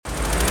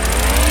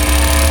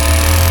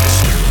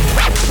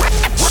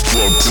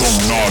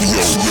Check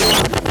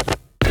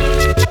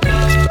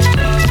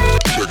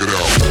it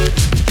out.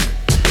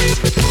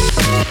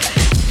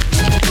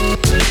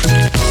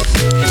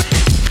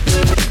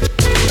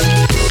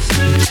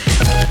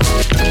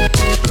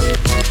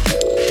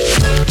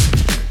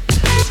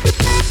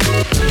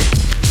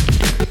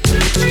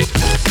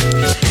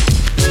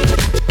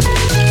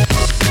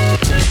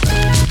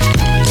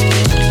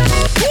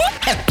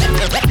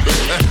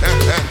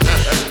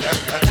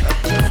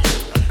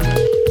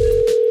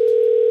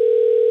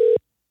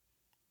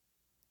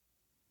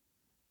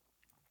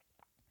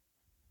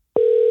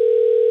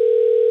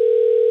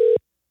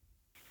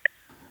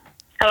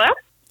 Hello?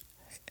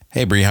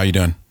 Hey, Bree, how you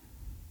doing?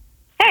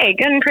 Hey,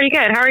 good, pretty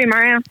good. How are you,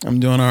 Mario? I'm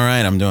doing all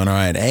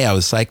right. Hey, I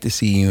was psyched to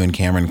see you and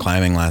Cameron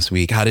climbing last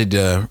week. How did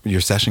your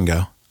session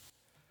go?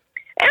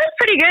 It was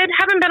pretty good.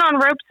 Haven't been on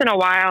ropes in a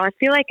while. I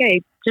feel like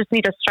I just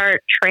need to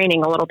start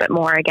training a little bit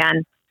more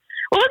again.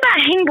 What was that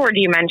hangboard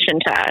you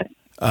mentioned to us?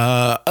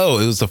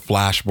 It was a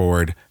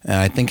flashboard. And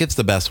I think it's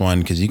the best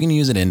one because you can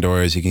use it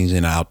indoors, you can use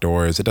it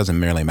outdoors. It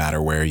doesn't really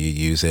matter where you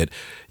use it.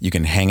 You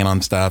can hang it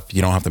on stuff.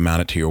 You don't have to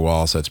mount it to your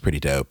wall, so it's pretty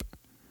dope.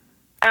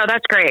 Oh,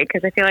 that's great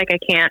because I feel like I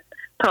can't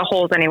put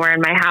holes anywhere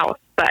in my house,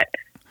 but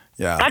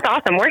yeah, that's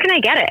awesome. Where can I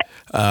get it?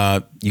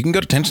 You can go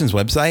to Tension's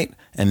website,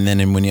 and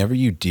then whenever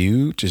you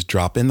do, just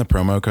drop in the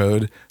promo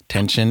code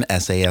Tension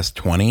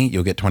SAS20.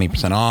 You'll get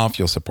 20% off.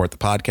 You'll support the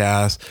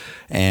podcast,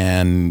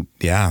 and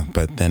yeah,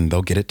 but then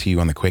they'll get it to you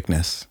on the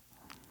quickness.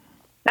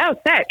 Oh,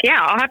 sick.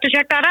 Yeah, I'll have to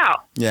check that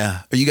out.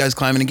 Yeah. Are you guys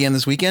climbing again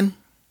this weekend?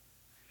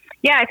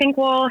 Yeah, I think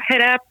we'll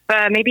hit up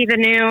maybe the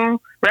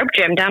new rope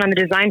gym down in the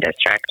Design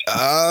District.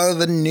 Oh,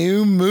 the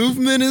new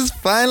movement is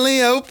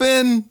finally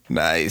open.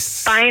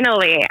 Nice.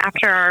 Finally,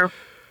 after our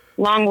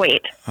long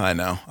wait. I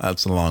know.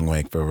 That's a long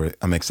wait, but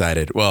I'm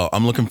excited. Well,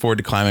 I'm looking forward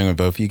to climbing with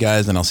both of you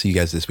guys, and I'll see you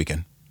guys this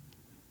weekend.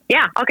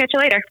 Yeah, I'll catch you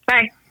later.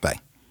 Bye. Bye.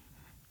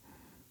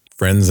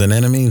 Friends and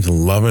enemies,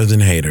 lovers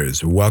and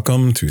haters,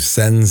 welcome to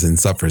Sends and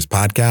Suffers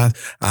podcast.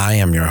 I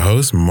am your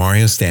host,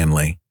 Mario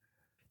Stanley.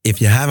 If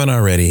you haven't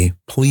already,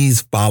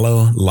 please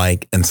follow,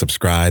 like, and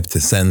subscribe to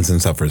Sends and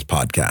Suffers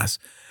podcast.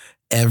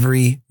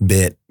 Every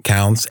bit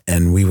counts,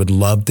 and we would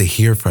love to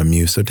hear from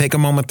you. So take a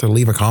moment to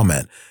leave a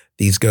comment.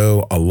 These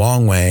go a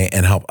long way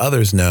and help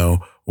others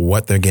know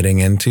what they're getting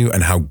into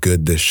and how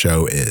good this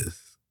show is.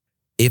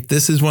 If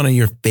this is one of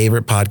your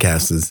favorite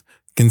podcasts,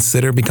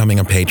 consider becoming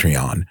a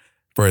Patreon.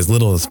 For as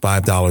little as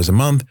 $5 a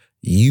month,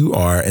 you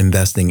are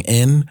investing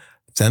in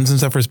Sends and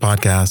Suffers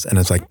podcast, and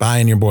it's like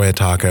buying your boy a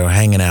taco,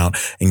 hanging out,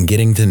 and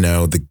getting to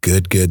know the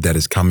good that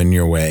is coming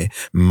your way.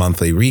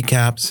 Monthly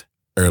recaps,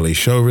 early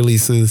show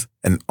releases,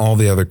 and all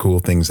the other cool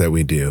things that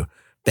we do.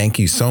 Thank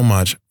you so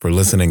much for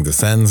listening to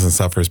Sends and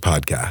Suffers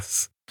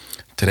podcasts.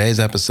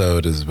 Today's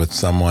episode is with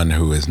someone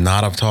who is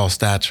not of tall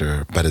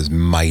stature, but is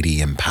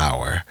mighty in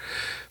power.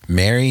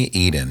 Mary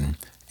Eden,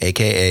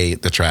 a.k.a.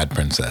 the Trad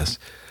Princess.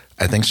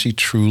 I think she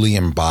truly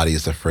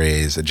embodies the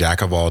phrase, a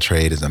jack of all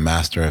trade is a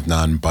master of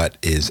none, but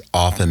is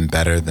often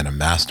better than a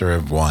master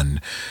of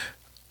one.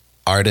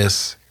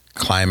 Artist,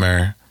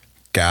 climber,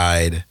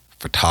 guide,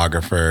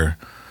 photographer.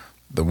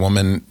 The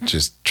woman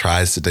just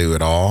tries to do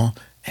it all,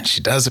 and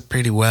she does it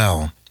pretty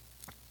well.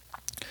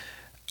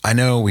 I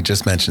know we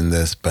just mentioned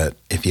this, but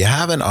if you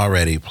haven't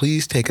already,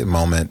 please take a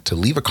moment to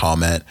leave a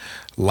comment,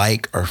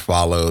 like or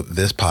follow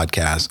this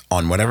podcast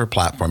on whatever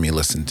platform you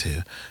listen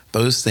to.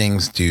 Those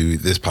things do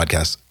this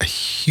podcast a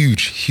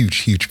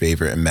huge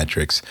favor in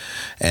metrics.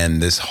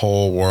 And this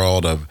whole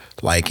world of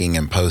liking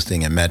and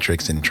posting and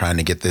metrics and trying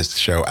to get this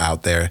show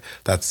out there,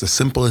 that's the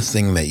simplest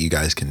thing that you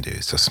guys can do.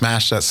 So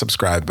smash that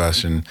subscribe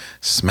button,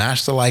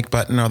 smash the like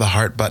button or the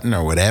heart button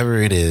or whatever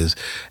it is,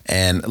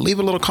 and leave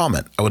a little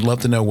comment. I would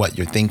love to know what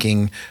you're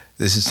thinking.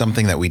 This is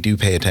something that we do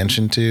pay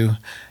attention to.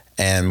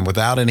 And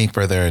without any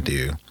further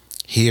ado,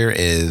 here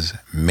is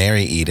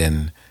Mary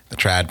Eden, the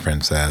Trad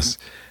Princess,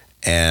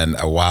 and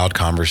a wild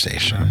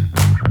conversation.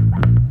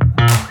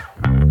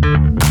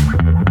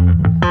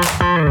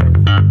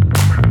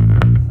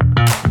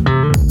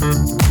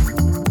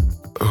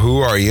 Who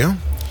are you?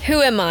 Who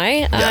am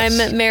I? Yes.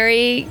 I'm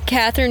Mary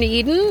Catherine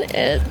Eden.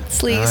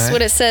 It's right.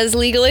 what it says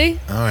legally.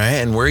 All right,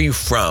 and where are you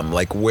from?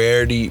 Like,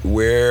 where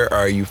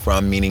are you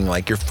from? Meaning,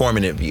 like, your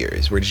formative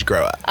years. Where did you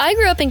grow up? I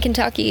grew up in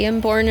Kentucky. I'm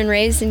born and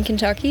raised in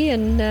Kentucky,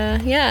 and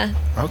yeah.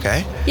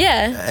 Okay.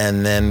 Yeah.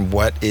 And then,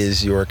 what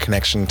is your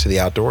connection to the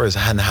outdoors,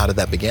 and how did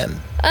that begin?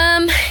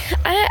 I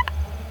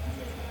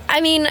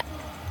mean,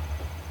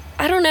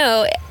 I don't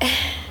know.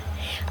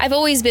 I've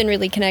always been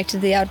really connected to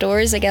the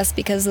outdoors, I guess,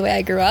 because of the way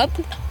I grew up.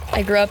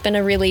 I grew up in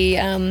a really,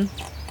 I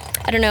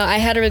don't know, I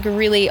had a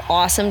really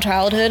awesome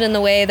childhood in the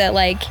way that,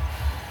 like,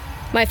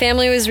 my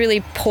family was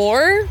really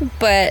poor,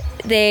 but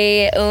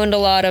they owned a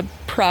lot of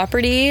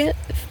property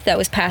that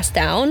was passed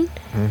down.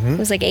 Mm-hmm. It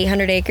was like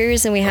 800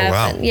 acres, and we have,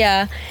 wow.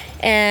 yeah.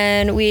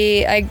 And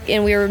we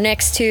were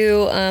next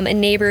to a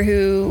neighbor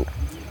who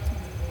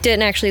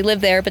didn't actually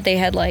live there, but they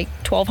had like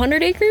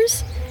 1,200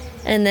 acres.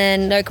 And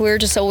then, like, we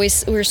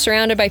were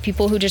surrounded by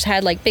people who just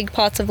had like big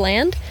plots of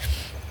land.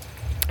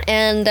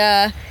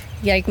 And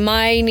like,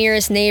 my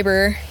nearest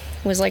neighbor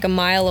was like a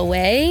mile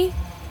away.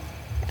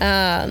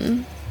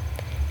 And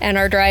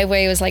our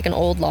driveway was like an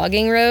old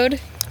logging road.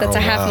 That's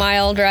a half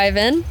mile drive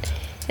in.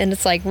 And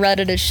it's like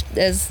rutted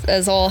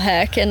as all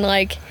heck. And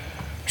like,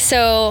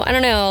 so I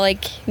don't know,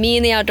 like me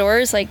in the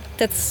outdoors, like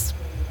that's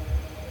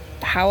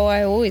how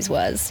I always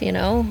was, you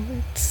know.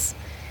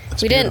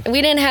 We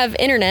didn't have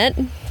internet,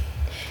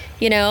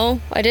 you know.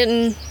 I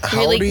didn't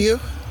How old are you?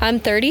 I'm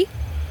 30.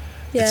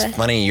 Yeah. It's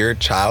funny, your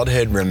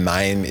childhood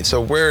reminds me,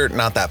 so we're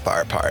not that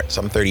far apart,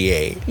 so I'm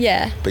 38.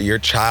 Yeah. But your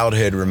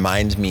childhood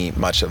reminds me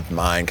much of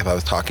mine, because I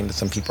was talking to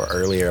some people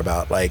earlier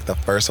about like the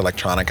first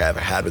electronic I ever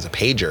had was a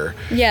pager.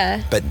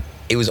 Yeah. But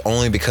it was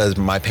only because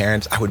my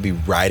parents, I would be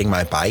riding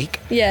my bike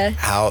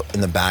out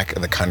in the back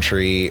of the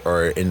country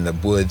or in the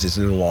woods as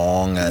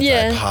long as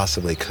I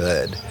possibly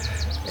could.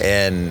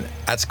 And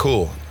that's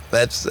cool.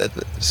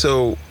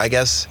 So I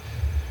guess,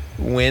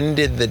 when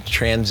did the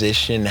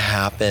transition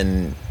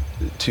happen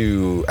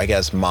to, I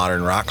guess,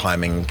 modern rock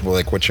climbing,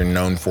 like what you're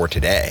known for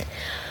today?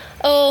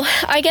 Oh,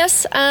 I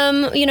guess,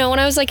 you know, when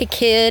I was like a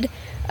kid,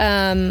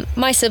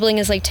 my sibling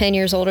is like 10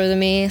 years older than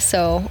me,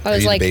 so I was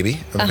Are you like the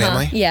baby of the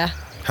family? Yeah.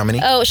 How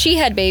many? Oh, she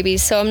had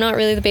babies, so I'm not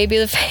really the baby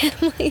of the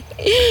family.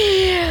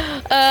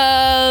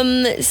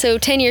 So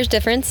 10 years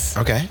difference.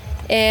 Okay.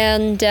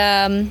 And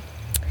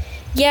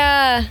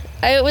yeah,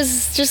 it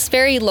was just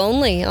very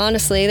lonely,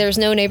 honestly. There was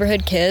no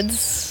neighborhood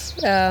kids.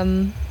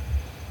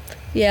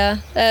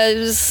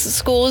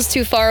 School was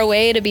too far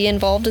away to be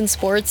involved in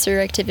sports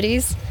or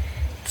activities.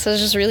 So I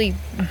was just really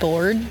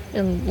bored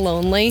and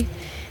lonely.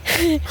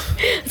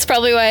 That's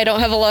probably why I don't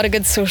have a lot of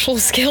good social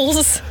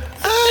skills.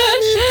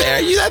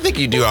 I think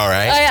you do all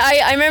right.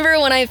 I remember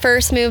when I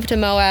first moved to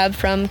Moab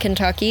from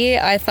Kentucky,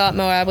 I thought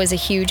Moab was a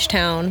huge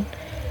town.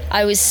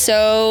 I was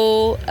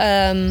so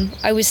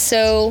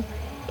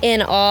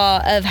in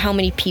awe of how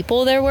many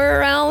people there were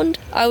around.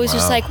 I was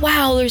just like,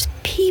 wow, there's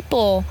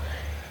people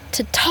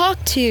to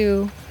talk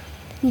to,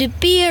 and to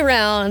be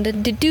around,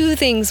 and to do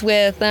things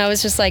with. And I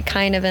was just like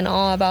kind of in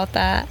awe about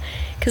that.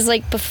 Because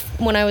like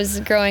when I was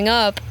growing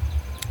up,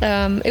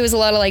 it was a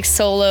lot of like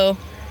solo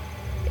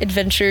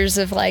adventures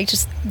of like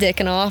just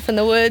dicking off in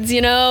the woods,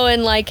 you know,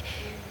 and like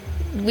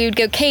we would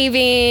go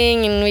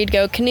caving and we'd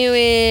go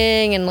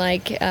canoeing, and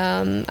like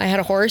I had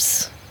a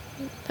horse.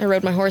 I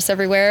rode my horse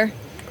everywhere.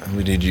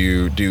 Did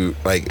you do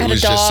like I had it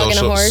was a dog just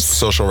and a horse.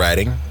 social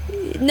riding?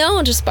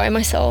 No, just by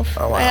myself.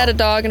 Oh, wow. I had a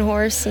dog and a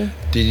horse. And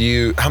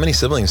How many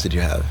siblings did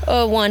you have?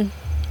 one.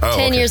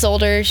 10 years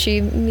older. She,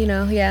 you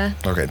know, yeah.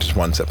 Okay, just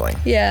one sibling.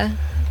 Yeah.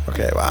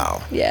 Okay,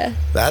 wow. Yeah.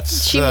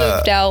 She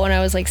moved out when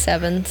I was like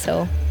 7,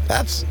 so.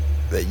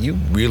 You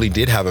really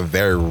did have a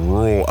very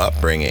rural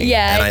upbringing.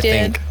 Yeah, and I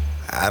did.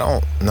 I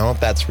don't know if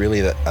that's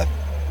really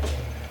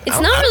it's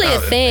not really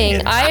a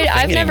thing.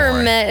 I've never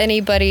met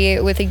anybody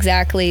with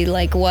exactly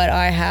like what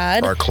I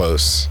had. Or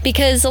close.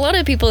 Because a lot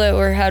of people that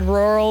had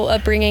rural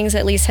upbringings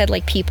at least had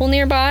like people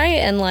nearby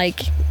and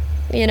like,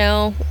 you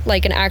know,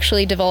 like an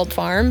actually developed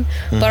farm.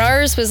 Mm-hmm. But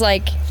ours was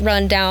like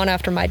run down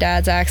after my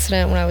dad's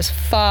accident when I was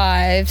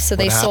 5. So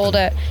they sold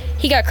it.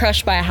 He got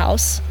crushed by a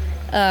house.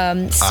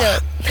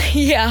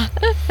 Yeah.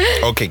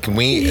 Okay, can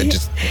we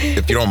just,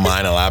 if you don't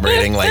mind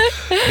elaborating, like,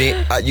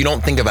 you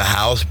don't think of a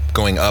house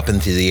going up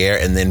into the air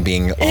and then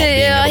being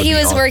he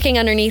was working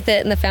underneath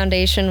it, and the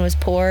foundation was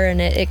poor,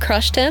 and it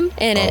crushed him,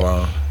 and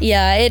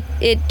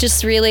it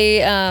just really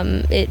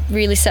it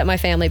really set my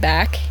family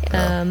back.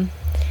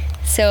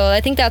 So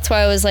I think that's why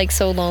I was like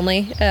so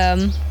lonely.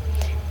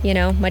 You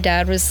know, my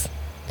dad was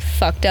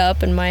fucked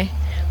up, and my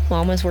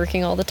mom was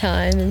working all the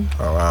time,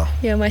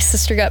 and my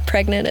sister got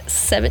pregnant at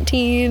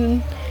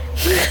 17.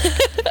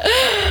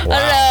 I don't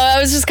know, I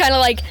was just kind of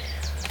like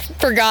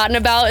forgotten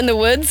about in the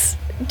woods,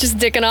 just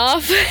dicking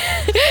off.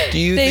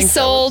 They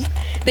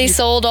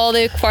sold all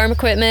the farm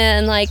equipment,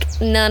 and like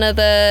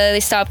they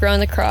stopped growing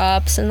the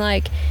crops, and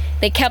like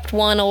they kept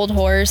one old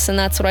horse, and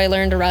that's what I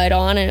learned to ride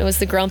on, and it was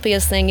the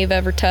grumpiest thing you've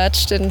ever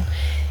touched, and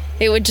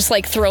it would just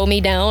like throw me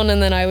down,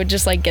 and then I would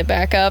just like get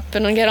back up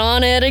and get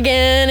on it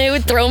again. It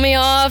would throw me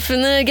off,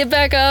 and then I'd get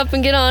back up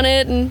and get on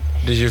it. And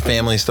does your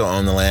family still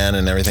own the land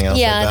and everything else?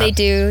 Yeah, like that? they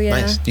do.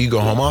 Yeah. Nice. Do you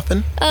go home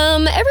often?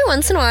 Every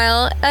once in a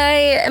while. I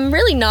am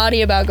really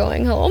naughty about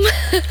going home.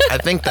 I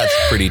think that's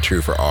pretty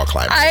true for all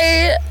climbers.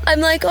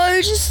 I'm like,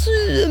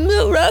 I'm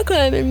not rock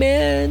climbing,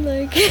 man.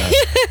 Like,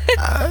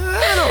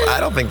 I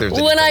don't think there's.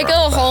 When I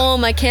go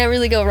home, I can't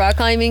really go rock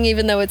climbing,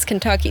 even though it's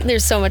Kentucky.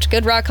 There's so much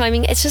good rock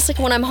climbing. It's just like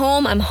when I'm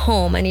home, I'm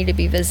home. I need to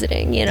be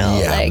visiting, you know.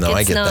 Yeah, like,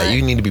 I get that.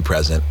 You need to be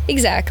present.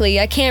 Exactly.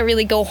 I can't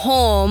really go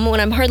home when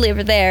I'm hardly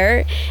ever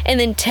there, and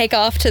then take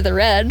off to the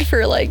Red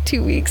for like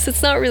 2 weeks.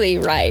 It's not really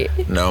right.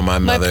 No, my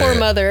poor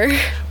mother.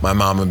 My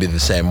mom would be the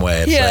same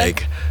way. It's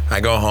like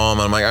I go home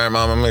and I'm like, all right,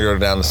 Mom, I'm gonna go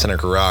down to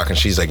Seneca Rock, and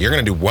she's like, you're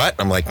gonna do what?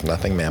 I'm like,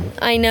 nothing, ma'am.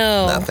 I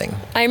know. Nothing.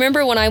 I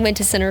remember when I went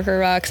to Seneca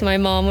Rocks, my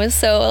mom was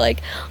so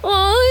like,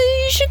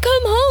 oh, you should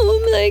come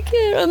home. Like,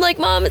 I'm like,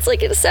 Mom, it's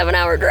like a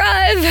 7-hour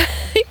drive.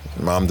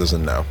 Mom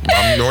doesn't know.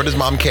 Nor does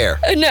Mom care.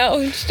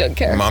 No, she don't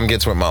care. Mom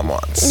gets what Mom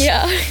wants.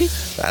 Yeah.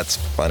 That's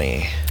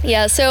funny.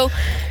 Yeah, so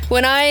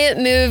when I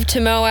moved to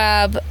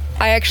Moab,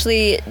 I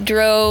actually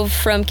drove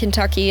from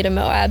Kentucky to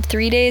Moab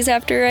 3 days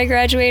after I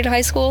graduated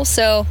high school.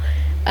 So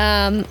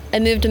I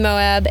moved to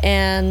Moab,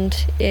 and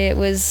it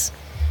was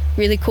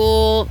really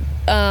cool.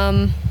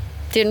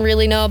 Didn't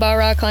really know about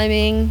rock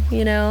climbing,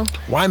 you know.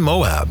 Why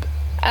Moab?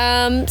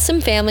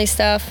 Some family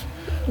stuff.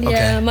 Yeah,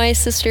 Okay. my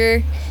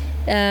sister.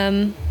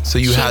 So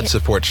you had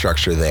support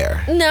structure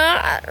there.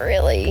 Not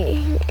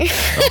really.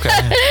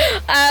 Okay.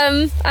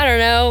 I don't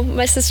know.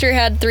 My sister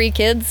had 3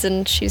 kids,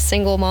 and she's a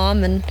single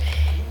mom, and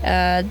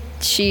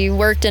she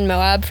worked in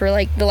Moab for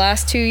like the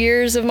last 2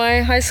 years of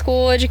my high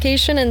school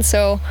education, and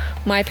so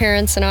my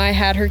parents and I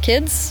had her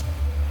kids.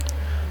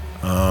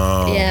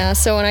 Oh. Yeah,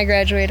 so when I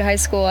graduated high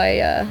school,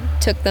 I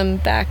took them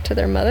back to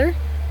their mother.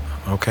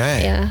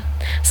 Okay. Yeah,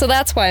 so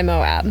that's why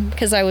Moab,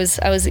 because I was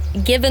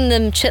giving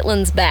them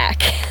chitlins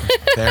back.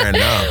 Fair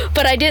enough.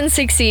 But I didn't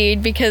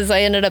succeed because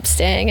I ended up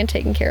staying and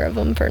taking care of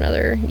them for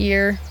another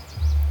year,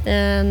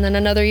 and then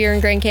another year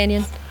in Grand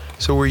Canyon.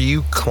 So were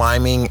you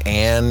climbing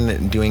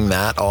and doing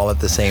that all at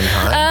the same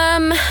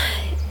time?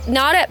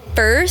 Not at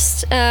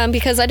first,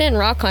 because I didn't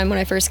rock climb when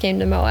I first came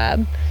to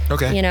Moab.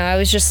 Okay. You know, I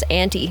was just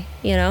anti,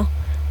 you know.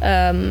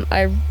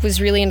 I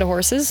was really into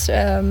horses.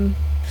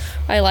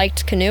 I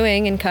liked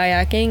canoeing and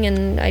kayaking,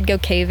 and I'd go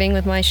caving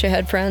with my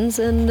shithead friends,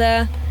 and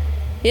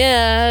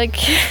yeah.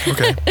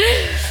 Okay.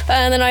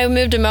 And then I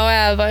moved to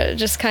Moab. I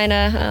just kind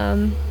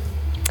of,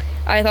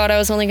 I thought I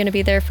was only going to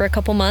be there for a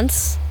couple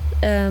months,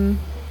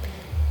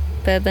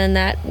 but then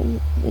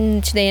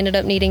they ended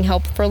up needing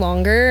help for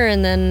longer,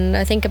 and then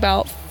I think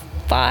about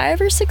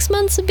 5 or 6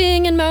 months of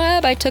being in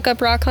Moab, I took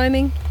up rock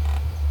climbing.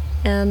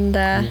 And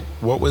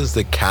what was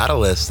the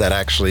catalyst that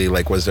actually,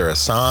 like, was there a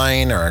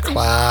sign or a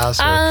class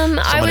or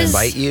someone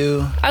invite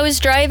you? I was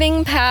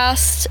driving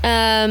past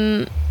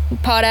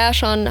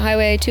Potash on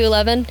Highway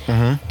 211,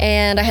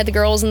 and I had the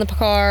girls in the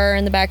car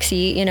in the back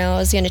seat. You know, I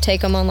was going to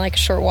take them on like a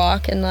short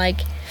walk, and like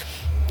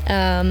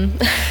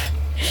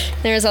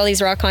there was all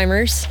these rock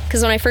climbers.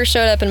 Because when I first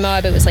showed up in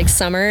Moab, it was like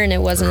summer and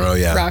it wasn't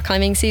rock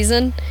climbing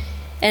season.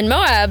 And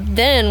Moab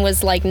then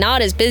was like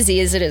not as busy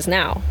as it is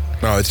now.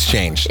 No, it's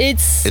changed.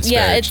 It's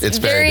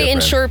very in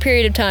short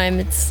period of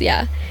time.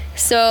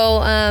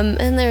 So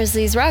and there's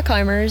these rock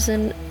climbers,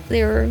 and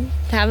they were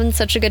having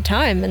such a good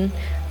time, and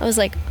I was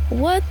like,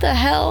 what the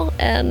hell?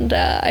 And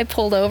I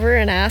pulled over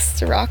and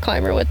asked the rock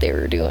climber what they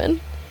were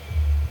doing,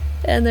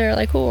 and they were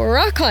like, well, we're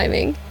rock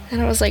climbing.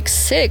 And I was like,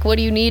 sick, what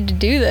do you need to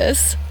do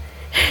this?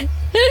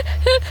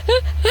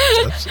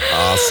 That's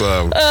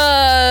awesome.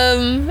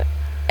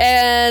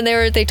 And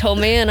they told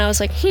me, and I was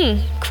like,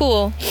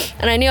 cool.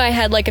 And I knew I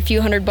had like a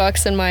few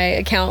 $100 in my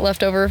account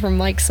left over from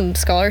like some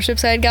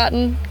scholarships I had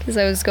gotten because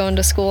I was going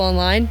to school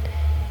online.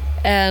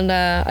 And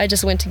I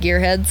just went to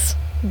Gearheads,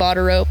 bought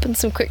a rope and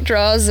some quick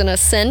draws and a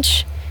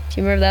cinch.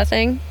 Do you remember that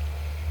thing?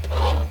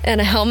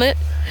 And a helmet.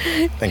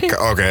 Okay, you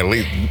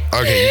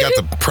got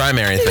the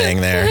primary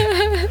thing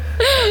there.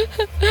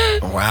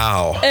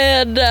 Wow.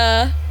 And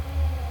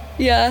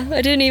yeah,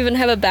 I didn't even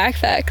have a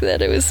backpack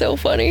then. It was so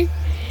funny.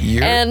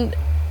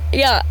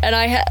 And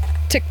I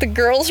took the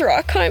girls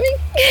rock climbing.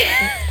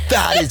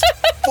 That is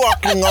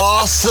fucking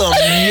awesome.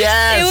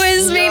 Yes.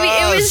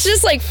 It was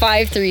just like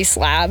 5'3"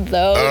 slab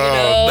though.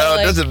 No,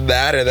 it doesn't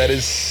matter. That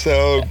is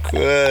so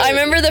good. I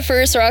remember the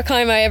first rock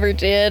climb I ever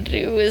did.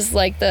 It was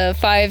like the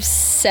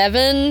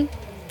 5'7"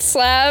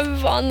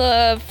 slab on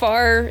the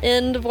far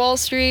end of Wall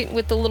Street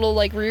with the little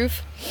like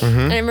roof.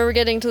 And I remember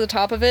getting to the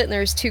top of it, and there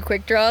was 2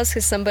 quick draws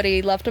because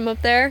somebody left them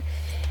up there.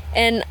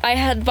 And I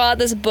had bought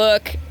this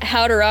book,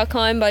 How to Rock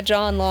Climb by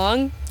John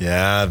Long.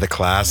 Yeah, the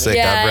classic.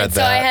 Yeah, I've read so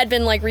that. I had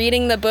been like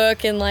reading the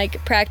book and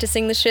like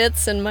practicing the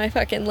shits in my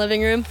fucking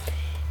living room.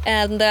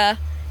 And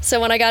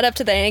so when I got up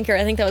to the anchor,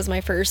 I think that was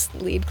my first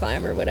lead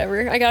climb or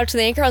whatever. I got up to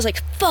the anchor, I was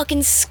like,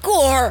 fucking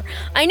score!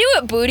 I knew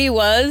what booty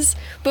was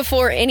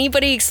before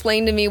anybody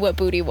explained to me what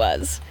booty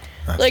was.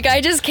 Like,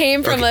 I just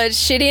came from a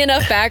shitty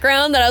enough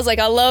background that I was like,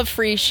 I love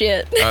free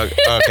shit. Okay,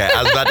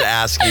 I was about to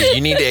ask you.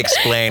 You need to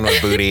explain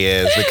what booty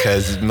is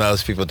because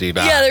most people do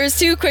not. Yeah, there was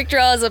 2 quick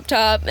draws up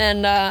top,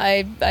 and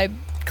I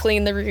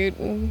cleaned the route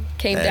and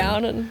came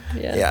down, and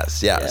yeah.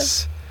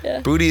 Yes.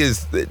 Yeah. Booty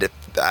is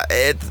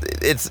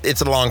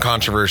it's a long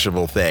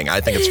controversial thing.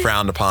 I think it's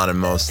frowned upon in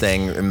most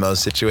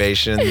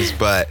situations,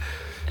 but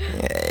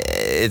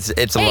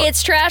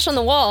it's trash on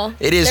the wall.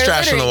 It is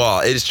trash littering. on the wall.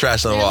 It is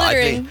trash on the They're wall.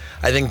 littering.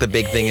 I think the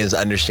big thing is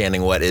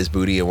understanding what is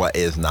booty and what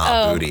is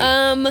not booty.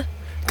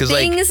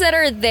 Things that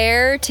are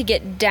there to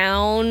get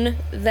down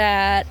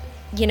that,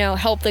 you know,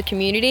 help the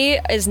community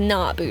is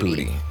not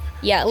booty.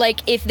 Yeah,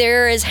 like if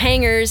there is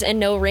hangers and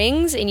no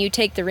rings and you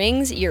take the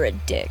rings, you're a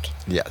dick.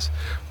 Yes.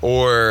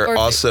 Or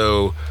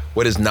also,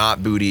 what is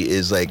not booty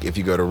is like if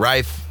you go to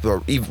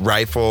Rifle,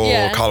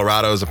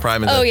 Colorado is a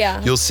prime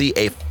example. You'll see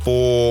a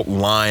full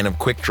line of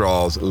quick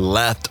draws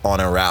left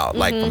on a route,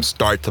 like from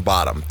start to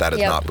bottom. That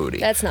is not booty.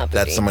 That's not booty.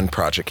 That's someone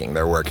projecting.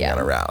 They're working on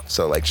a route.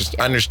 So like just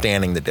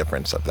understanding the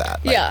difference of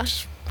that. Like,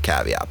 just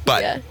caveat,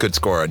 but good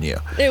score on you.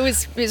 It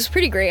was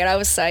pretty great. I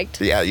was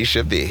psyched. Yeah, you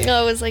should be.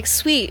 I was like,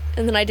 sweet.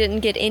 And then I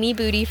didn't get any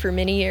booty for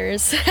many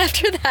years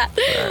after that.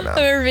 Fair enough.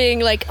 I remember being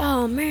like,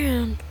 oh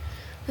man,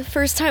 the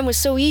first time was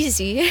so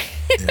easy.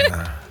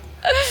 Yeah.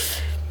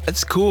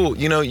 That's cool.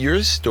 You know,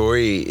 your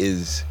story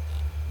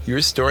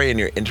and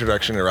your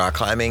introduction to rock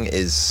climbing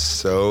is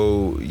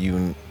so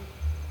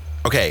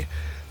okay,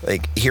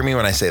 like, hear me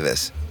when I say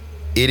this.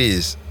 It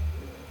is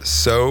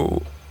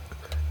so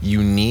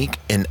unique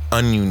and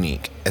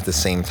ununique at the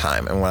same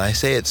time. And when I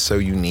say it's so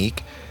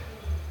unique,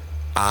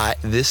 I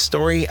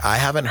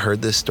haven't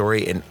heard this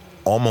story in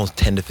almost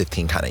 10 to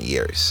 15 kind of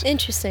years.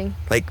 Interesting.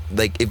 Like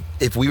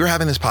if we were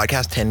having this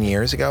podcast 10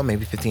 years ago,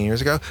 maybe 15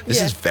 years ago,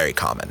 this is very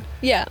common.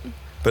 Yeah.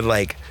 But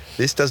like,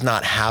 this does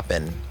not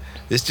happen.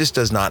 This just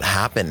does not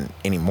happen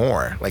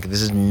anymore. Like,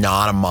 this is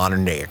not a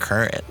modern day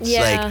occurrence.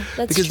 Yeah, like,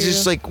 that's because true.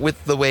 just like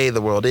with the way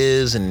the world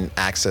is and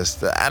access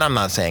to, and I'm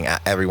not saying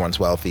everyone's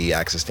wealthy,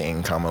 access to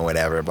income or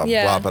whatever, blah,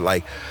 blah, blah, but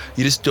like,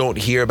 you just don't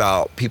hear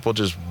about people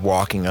just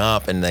walking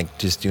up and like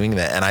just doing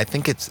that. And I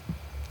think it's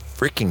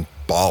freaking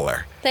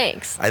baller.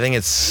 Thanks. I think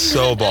it's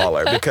so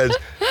baller because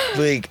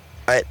like,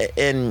 I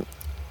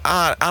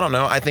don't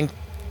know.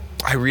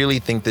 I really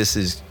think this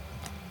is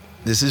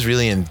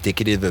really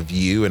indicative of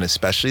you, and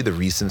especially the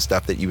recent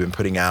stuff that you've been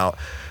putting out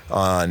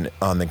on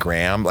the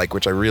gram, like,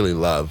 which I really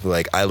love.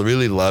 Like, I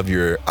really love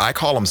I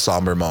call them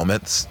somber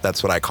moments.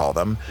 That's what I call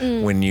them.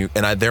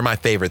 They're my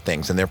favorite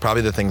things, and they're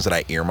probably the things that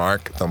I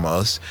earmark the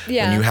most.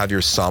 Yeah. When you have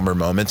your somber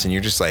moments and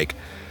you're just like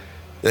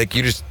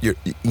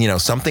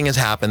something has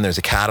happened, there's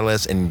a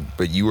catalyst,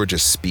 but you are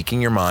just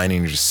speaking your mind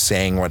and you're just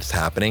saying what's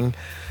happening.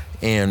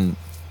 And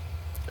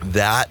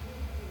that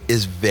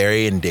is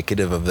very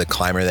indicative of the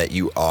climber that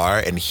you are,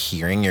 and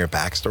hearing your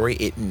backstory,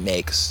 it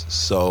makes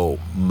so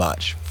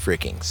much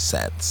freaking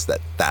sense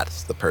that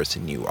that's the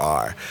person you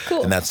are.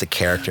 Cool. And that's the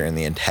character and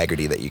the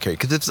integrity that you carry,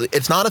 because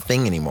it's not a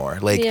thing anymore.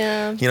 Like,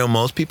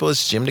 most people,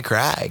 it's Jim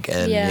DeCrag,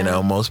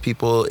 and most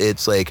people,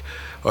 it's like,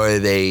 or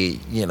they,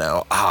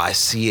 I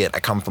see it,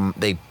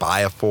 they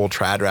buy a full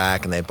trad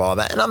rack and they buy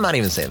that, and I'm not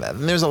even saying that,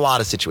 and there's a lot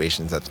of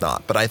situations that's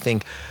not, but I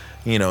think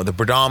the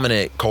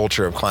predominant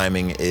culture of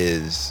climbing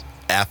is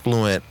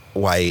affluent,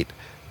 white,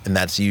 and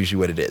that's usually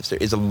what it is. There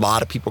is a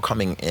lot of people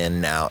coming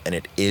in now, and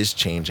it is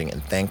changing,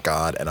 and thank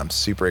God, and I'm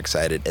super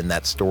excited, and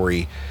that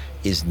story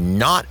is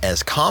not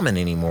as common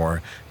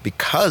anymore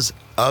because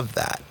of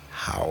that.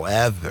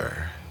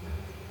 However,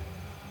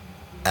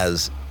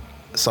 as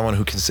someone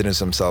who considers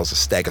themselves a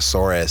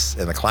stegosaurus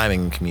in the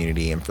climbing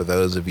community, and for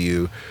those of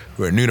you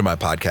who are new to my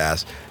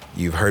podcast,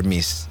 you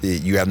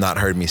have not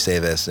heard me say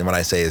this, and what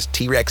I say is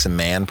T-Rex and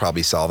man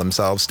probably saw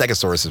themselves.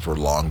 Stegosauruses were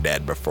long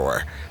dead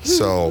before.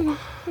 So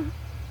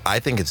I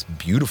think it's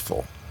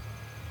beautiful.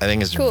 I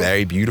think it's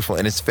very beautiful,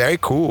 and it's very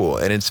cool,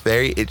 and it's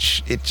very, it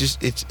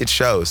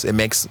shows. It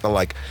makes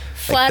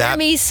flatter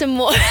me some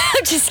more.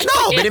 I'm just kidding.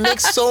 No, but it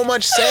makes so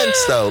much sense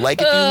though.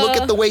 Like, if you look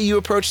at the way you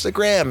approach the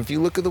gram, if you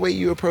look at the way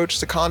you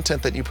approach the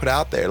content that you put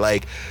out there,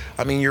 like,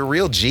 I mean, you're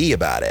real G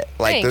about it.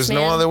 Like, thanks, there's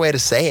no other way to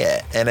say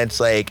it. And it's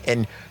like,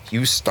 and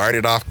you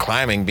started off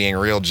climbing being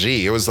real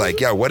G. It was like,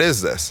 yo, what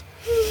is this?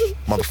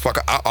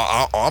 Motherfucker,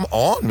 I'm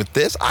on with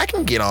this. I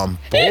can get on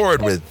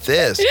board with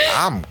this.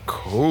 I'm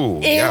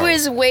cool. It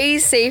was way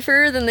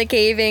safer than the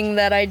caving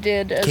that I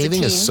did as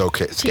caving a is so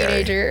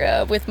scary.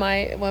 Teenager with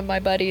one of my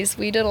buddies.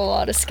 We did a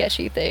lot of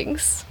sketchy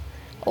things.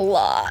 A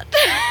lot.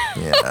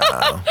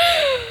 Yeah.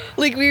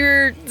 Like, we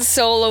were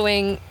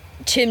soloing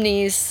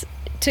chimneys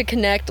to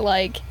connect,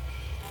 like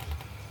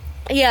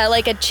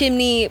a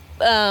chimney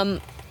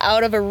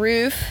out of a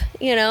roof,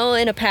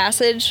 in a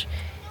passage.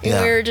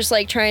 And we were just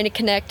like trying to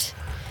connect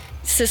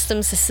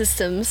systems to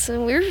systems,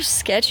 and we were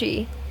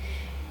sketchy.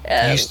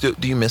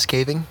 Do you miss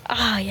caving?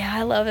 Oh yeah,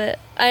 I love it.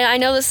 I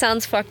know this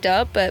sounds fucked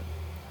up, but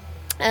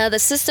the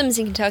systems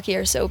in Kentucky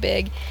are so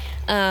big.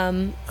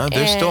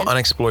 There's still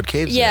unexplored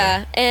caves.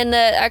 Yeah, and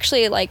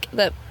actually, like,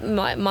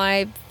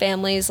 my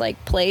family's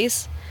like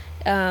place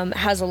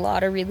has a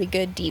lot of really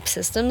good deep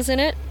systems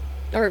in it,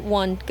 or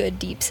one good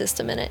deep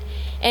system in it,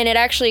 and it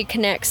actually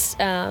connects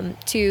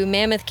to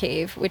Mammoth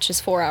Cave, which is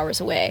 4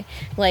 hours away.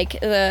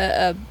 Like,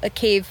 a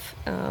cave,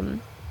 I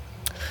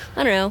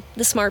don't know,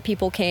 the smart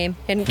people came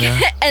and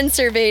and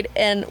surveyed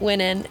and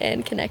went in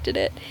and connected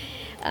it,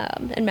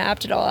 and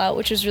mapped it all out,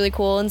 which was really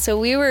cool. And so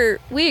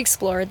we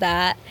explored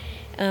that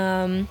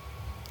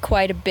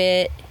quite a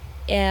bit,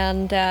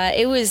 and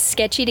it was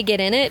sketchy to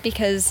get in it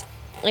because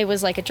it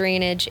was like a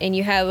drainage, and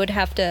you would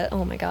have to,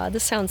 oh my God,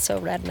 this sounds so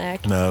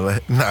redneck. No,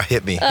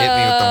 hit me with the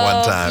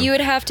one time. You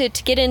would have to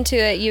get into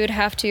it, you would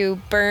have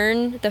to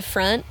burn the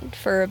front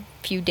for a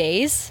few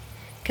days,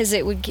 because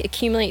it would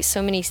accumulate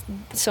so many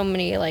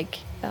like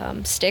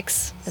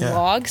sticks and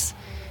logs.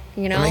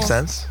 That makes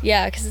sense.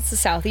 Yeah, because it's the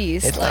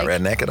Southeast. It's not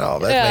redneck at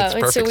all. That makes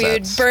perfect sense. So we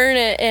would burn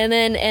it, and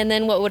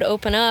then what would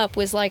open up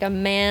was like a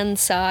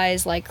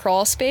man-size like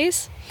crawl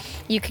space.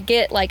 You could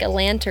get like a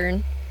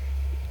lantern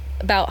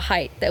about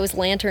height, that was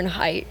lantern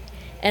height,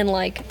 and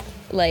like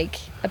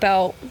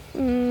about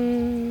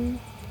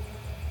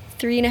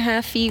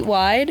 3.5 feet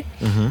wide.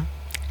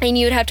 and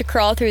you would have to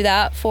crawl through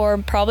that for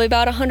probably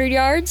about 100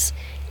 yards,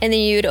 and then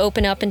you would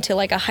open up into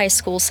like a high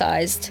school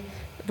sized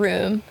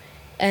room,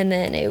 and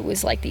then it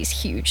was like these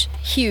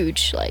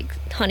huge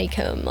like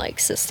honeycomb like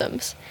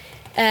systems.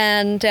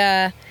 And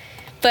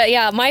but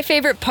yeah, my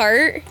favorite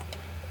part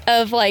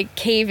of like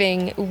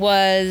caving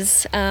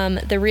was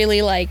the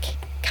really like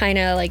kind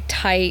of like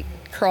tight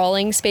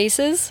crawling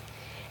spaces,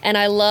 and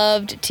I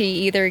loved to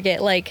either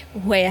get like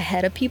way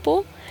ahead of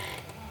people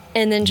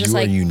and then just You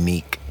are like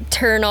unique.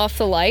 turn off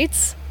the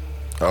lights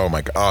Oh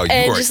my god! Oh, you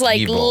and are just like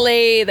evil.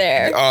 lay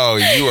there. Oh,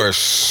 you are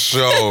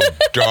so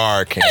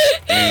dark and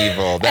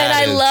evil. And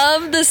I is-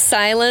 love the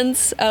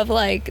silence of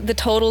like the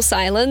total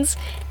silence,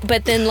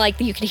 but then like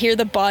you could hear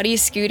the body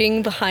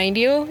scooting behind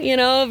you, you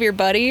know, of your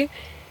buddy.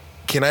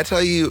 Can I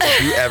tell you,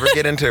 if you ever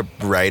get into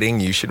writing,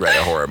 you should write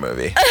a horror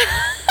movie.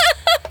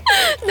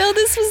 No,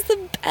 this was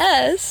the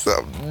best.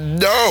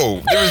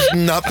 No, there was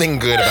nothing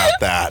good about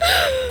that.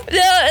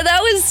 No, that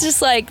was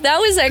just like, that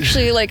was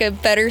actually like a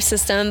better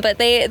system, but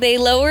they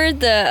lowered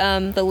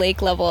the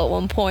lake level at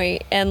one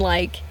point, and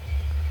like,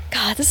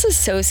 God, this is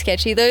so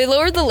sketchy. They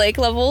lowered the lake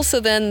level, so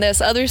then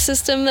this other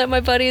system that my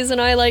buddies and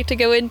I like to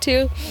go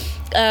into,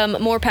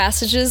 more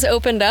passages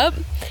opened up.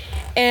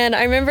 And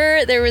I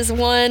remember there was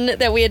one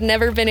that we had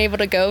never been able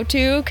to go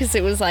to because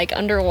it was like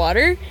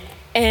underwater.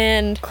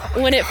 And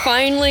when it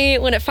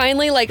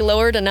finally like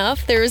lowered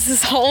enough, there was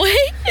this hallway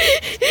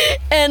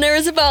and there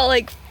was about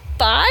like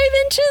 5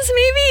 inches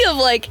maybe of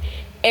like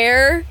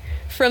air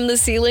from the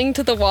ceiling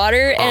to the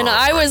water. And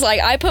I was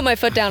like, I put my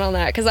foot down on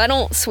that because I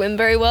don't swim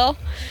very well.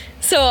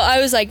 So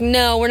I was like,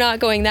 no, we're not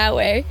going that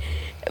way.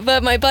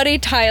 But my buddy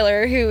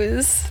Tyler, who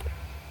is,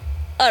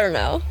 I don't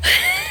know,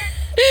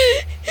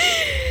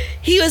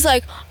 he was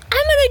like, I'm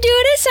gonna do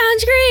it, it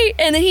sounds great.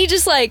 And then he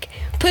just like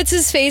puts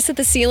his face at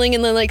the ceiling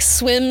and then like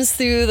swims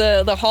through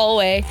the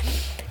hallway.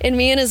 And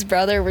me and his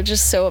brother were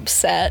just so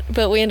upset,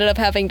 but we ended up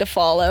having to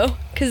follow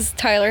because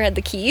Tyler had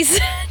the keys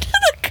to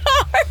the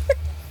car.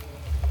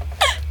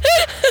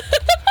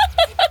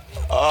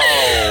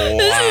 Oh,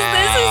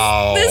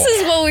 wow. This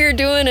is what we were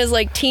doing as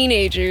like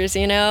teenagers,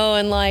 you know,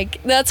 and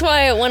like that's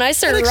why when I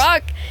started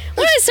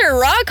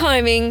rock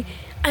climbing,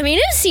 I mean,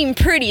 it seemed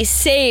pretty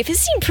safe. It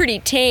seemed pretty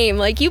tame.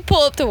 Like, you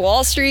pull up to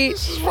Wall Street.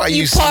 This is why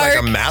you seem like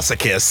a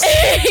masochist.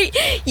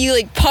 You,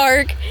 like,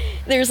 park.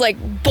 There's, like,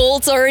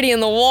 bolts already in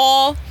the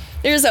wall.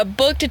 There's a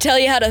book to tell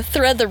you how to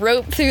thread the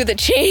rope through the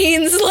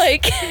chains.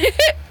 Like,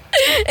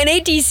 an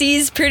ATC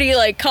is pretty,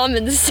 like,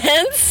 common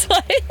sense.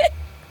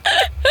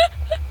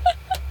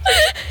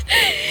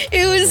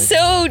 It was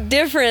so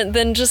different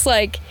than just,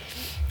 like,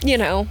 you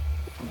know,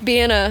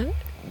 being a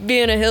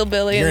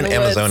hillbilly You're in an the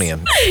woods.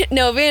 Amazonian.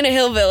 No, being a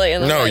hillbilly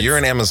in the No, woods. you're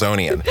an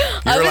Amazonian.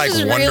 I You're was like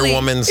just Wonder really-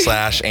 Woman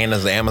 /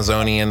 Anna's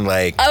Amazonian.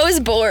 Like, I was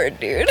bored,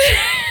 dude.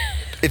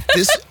 if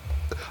this.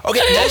 Okay,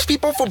 most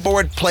people for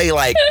bored play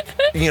like,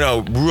 you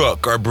know,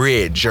 Rook or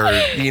Bridge or,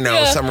 you know,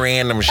 Yeah. some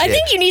random shit. I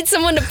think you need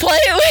someone to play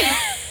it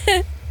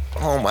with.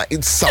 Oh my,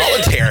 it's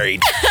solitary.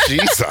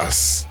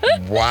 Jesus.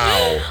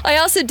 Wow. I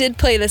also did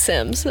play The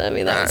Sims. I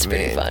mean, that was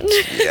pretty fun.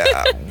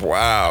 Yeah.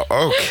 Wow.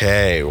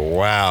 Okay.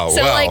 Wow.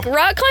 So, well, like,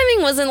 rock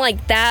climbing wasn't,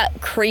 like,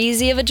 that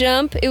crazy of a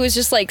jump. It was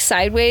just, like,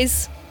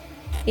 sideways,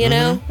 you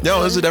know?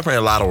 no, it was definitely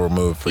a lateral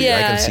move for you.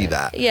 I can see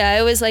that. Yeah,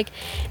 it was, like...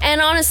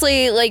 And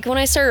honestly, like, when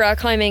I started rock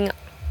climbing,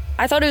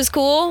 I thought it was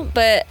cool,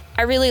 but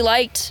I really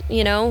liked,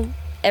 you know,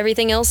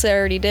 everything else I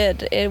already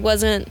did. It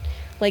wasn't,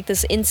 like,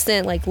 this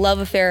instant, like, love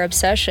affair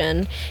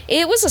obsession.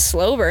 It was a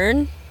slow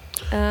burn.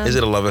 Is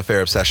it a love affair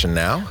obsession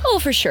now? Oh,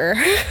 for sure.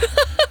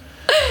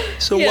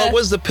 So Yeah. what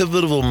was the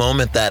pivotal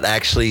moment that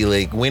actually,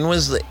 like, when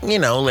was the, you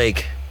know,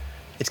 like,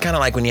 it's kind of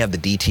like when you have the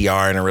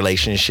DTR in a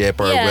relationship,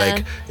 or Yeah.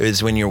 like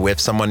it's when you're with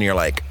someone, you're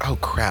like, oh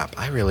crap,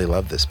 I really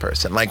love this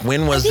person. Like,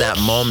 when was that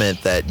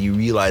moment that you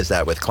realized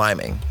that with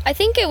climbing? I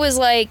think it was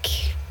like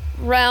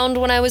around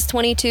when I was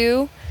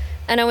 22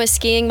 and I was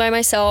skiing by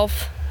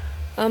myself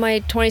on my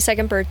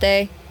 22nd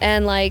birthday,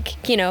 and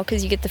like, you know,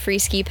 because you get the free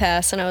ski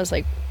pass, and I was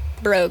like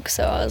broke,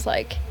 so I was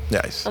like,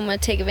 Nice. I'm gonna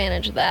take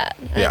advantage of that.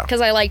 Yeah.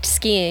 Because I liked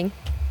skiing.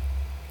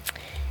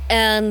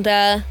 And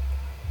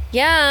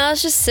yeah, I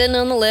was just sitting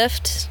on the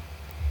lift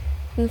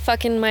and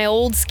fucking my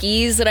old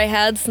skis that I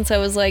had since I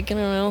was like, I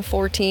don't know,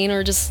 14,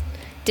 or just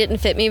didn't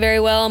fit me very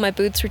well. My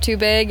boots were too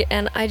big,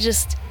 and I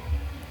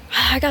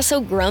got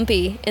so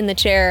grumpy in the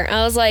chair.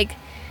 I was like,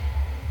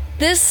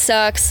 this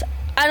sucks.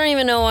 I don't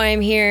even know why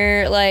I'm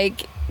here.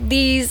 Like,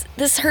 this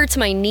hurts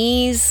my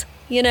knees,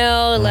 you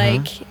know,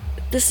 like,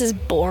 this is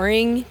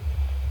boring.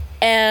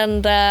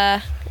 And,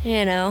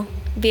 you know,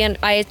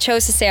 I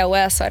chose to stay out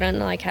west, so I didn't,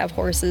 like, have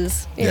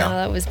horses. You know,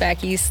 that was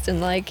back east, and,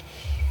 like,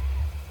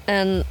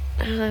 and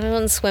I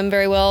don't swim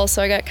very well,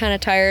 so I got kind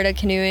of tired of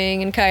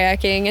canoeing and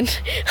kayaking, and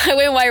I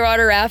went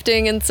whitewater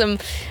rafting and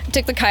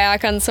took the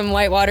kayak on some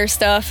whitewater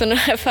stuff, and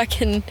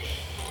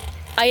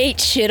I ate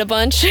shit a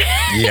bunch.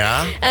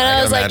 Yeah. And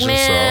I was like, imagine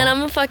man, so.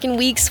 I'm a fucking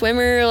weak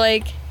swimmer.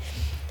 Like,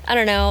 I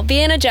don't know,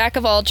 being a jack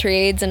of all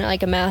trades and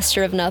like a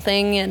master of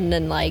nothing, and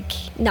then like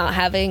not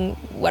having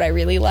what I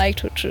really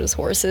liked, which was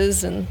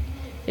horses and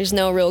there's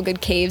no real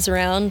good caves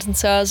around. And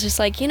so I was just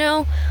like,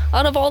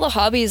 out of all the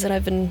hobbies that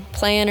I've been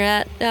playing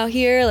at out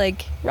here,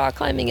 like rock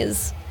climbing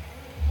is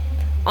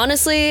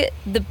honestly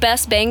the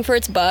best bang for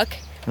its buck.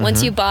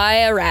 Once you buy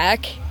a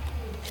rack,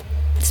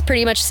 it's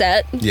pretty much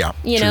set. Yeah.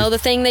 The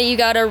thing that you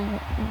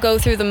gotta go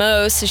through the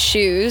most is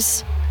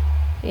shoes.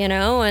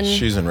 And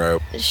shoes and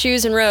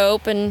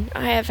rope. And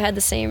I have had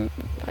the same,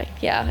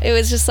 it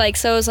was just like,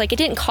 so it was like, it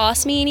didn't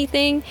cost me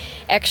anything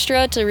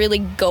extra to really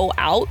go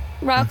out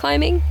rock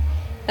climbing,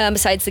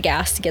 besides the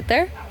gas to get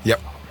there.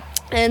 Yep.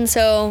 And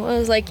so I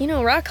was like,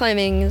 rock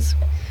climbing is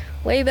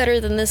way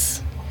better than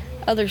this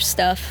other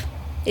stuff.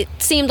 It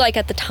seemed like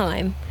at the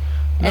time.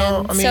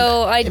 No, and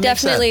so I it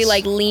definitely makes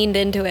sense. leaned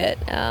into it.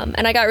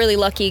 And I got really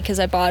lucky because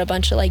I bought a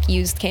bunch of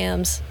used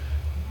cams.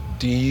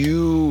 Do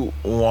you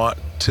want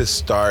to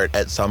start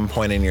at some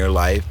point in your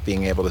life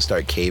being able to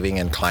start caving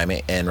and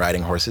climbing and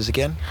riding horses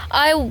again?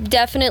 I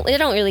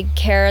don't really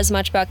care as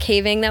much about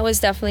caving. That was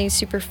definitely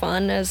super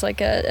fun as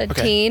a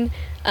teen.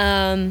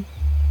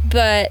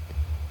 But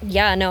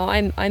yeah, no,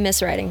 I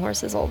miss riding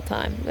horses all the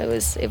time. It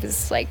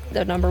was like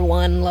the number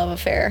one love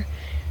affair.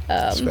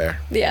 That's fair.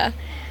 Yeah.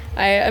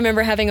 I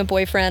remember having a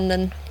boyfriend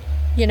and,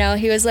 he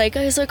was like,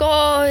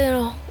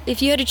 oh,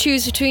 if you had to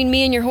choose between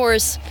me and your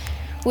horse,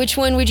 which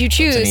one would you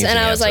choose? And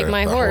I was like,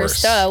 my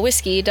horse, duh,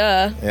 whiskey,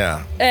 duh.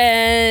 Yeah.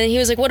 And he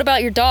was like, what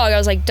about your dog? I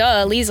was like,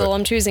 duh, Liesel,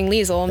 I'm choosing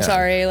Liesel. I'm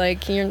sorry.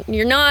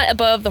 You're not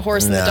above the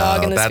horse and the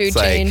dog in this food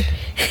chain.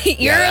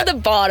 You're at the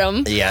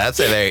bottom. Yeah, that's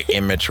a very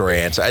immature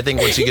answer. I think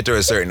once you get to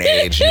a certain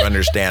age, you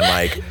understand,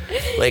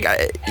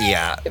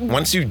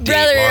 once you date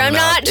Brother, long I'm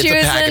enough, not it's choosing,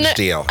 a package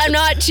deal. I'm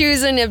not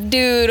choosing a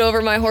dude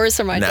over my horse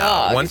or my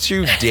dog. Once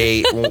you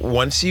date,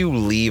 once you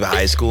leave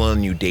high school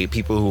and you date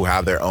people who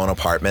have their own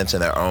apartments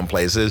and their own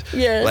places,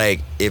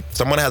 if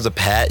someone has a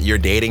pet, you're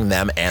dating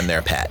them and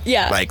their pet.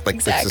 Yeah,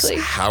 This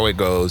is how it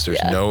goes.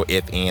 There's no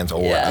ifs, ands,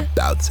 or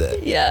about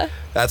it. Yeah.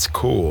 That's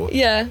cool.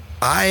 Yeah.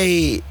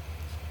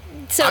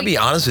 I'll be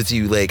honest with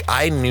you,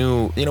 I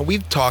knew,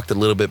 we've talked a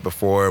little bit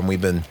before and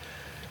we've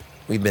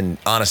been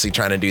honestly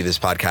trying to do this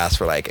podcast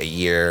for a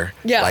year.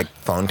 Yeah.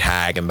 Phone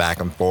tag and back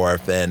and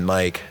forth and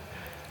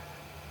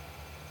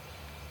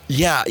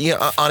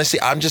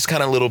honestly, I'm just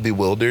kind of a little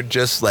bewildered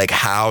just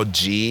how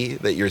G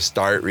that your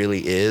start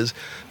really is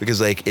because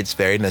it's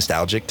very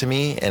nostalgic to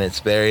me and it's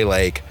very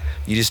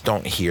you just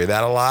don't hear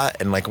that a lot.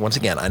 And once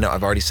again, I know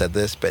I've already said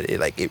this, but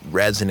it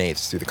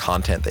resonates through the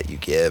content that you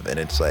give and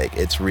it's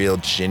it's real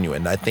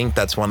genuine. I think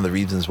that's one of the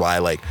reasons why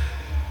I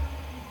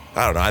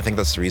don't know. I think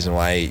that's the reason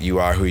why you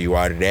are who you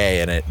are today.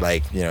 And it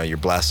you're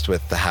blessed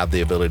with to have the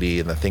ability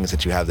and the things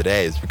that you have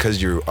today is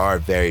because you are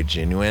very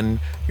genuine.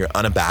 You're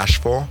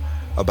unabashful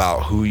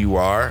about who you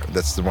are.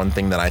 That's the one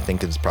thing that I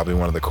think is probably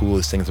one of the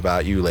coolest things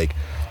about you.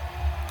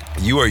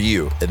 You are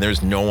you, and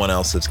there's no one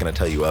else that's going to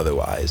tell you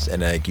otherwise.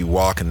 And you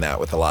walk in that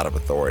with a lot of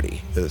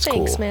authority. It's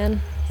cool. Thanks, man.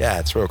 Yeah,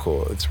 it's real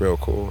cool. It's real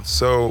cool.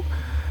 So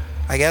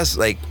I guess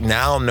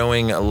now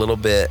knowing a little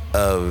bit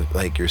of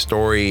your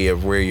story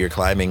of where you're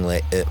climbing,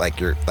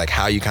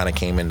 how you kind of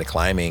came into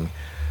climbing,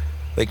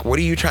 what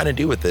are you trying to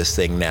do with this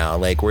thing now?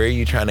 Where are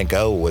you trying to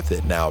go with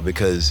it now?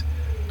 Because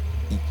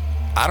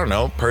I don't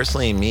know,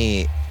 personally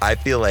me, I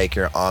feel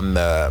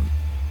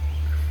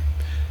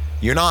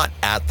you're not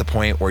at the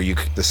point where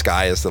the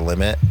sky is the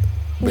limit,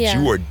 but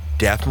you are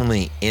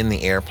definitely in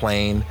the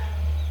airplane,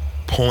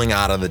 pulling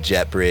out of the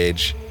jet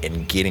bridge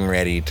and getting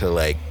ready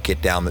to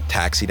get down the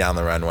taxi down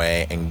the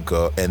runway and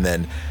go, and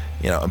then,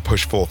 and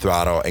push full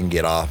throttle and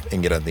get off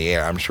and get in the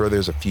air. I'm sure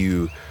there's a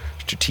few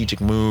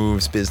strategic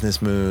moves,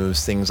 business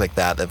moves, things like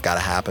that have got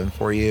to happen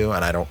for you.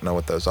 And I don't know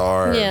what those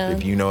are,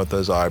 if you know what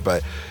those are,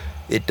 but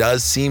it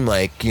does seem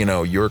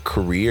your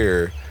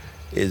career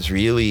is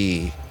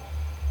really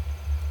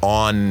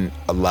on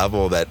a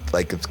level that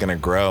it's going to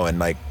grow.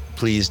 And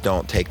please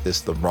don't take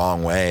this the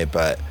wrong way,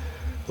 but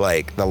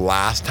the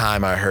last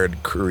time I heard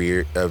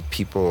of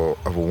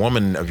a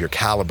woman of your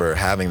caliber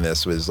having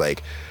this was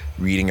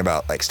reading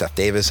about Steph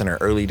Davis in her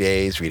early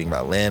days, reading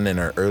about Lynn in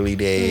her early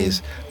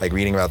days,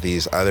 reading about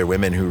these other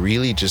women who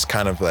really just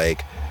kind of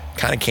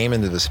came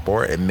into the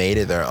sport and made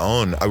it their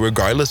own,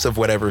 regardless of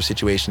whatever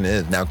situation it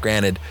is. Now,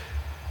 granted,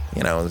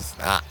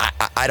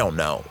 I don't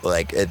know.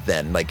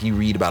 You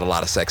read about a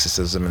lot of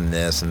sexism and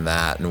this and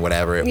that and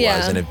whatever it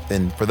was.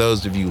 And for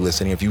those of you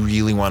listening, if you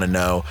really want to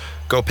know,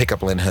 go pick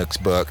up Lynn Hook's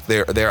book.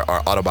 There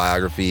are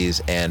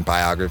autobiographies and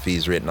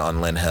biographies written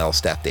on Lynn Hill,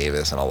 Steph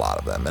Davis, and a lot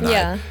of them. And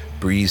I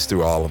breeze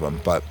through all of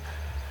them. But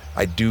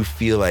I do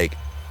feel and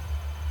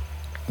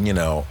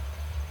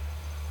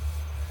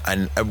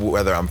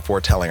whether I'm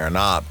foretelling or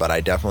not, but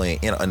I definitely,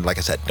 and like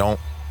I said, don't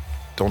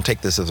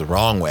take this as a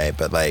wrong way,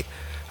 but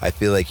I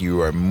feel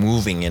you are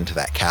moving into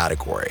that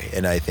category,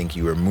 and I think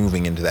you are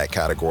moving into that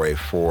category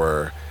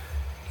for,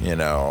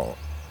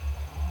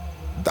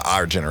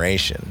 our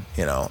generation,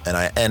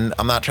 and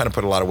I'm not trying to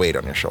put a lot of weight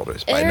on your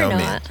shoulders by no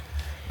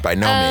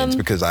means,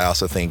 because I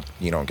also think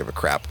you don't give a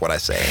crap what I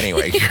say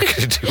anyway. You're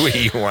gonna do what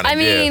you want to do.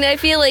 I mean, I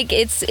feel it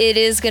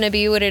is gonna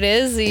be what it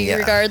is,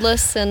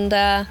 regardless, and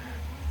I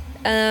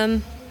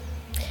don't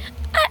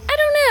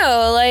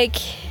know, like,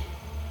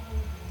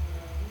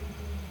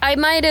 I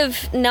might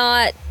have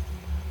not,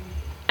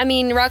 I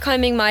mean, rock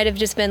climbing might have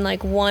just been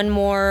like one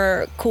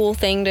more cool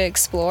thing to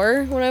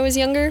explore when I was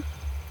younger.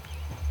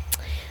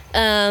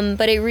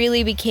 But it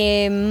really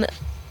became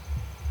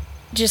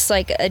just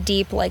like a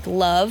deep like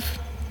love,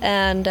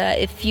 and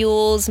it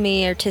fuels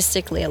me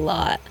artistically a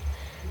lot.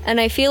 And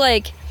I feel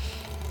like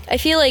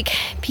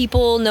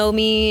people know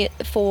me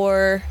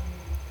for,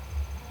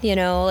 you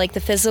know, like the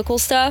physical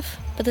stuff,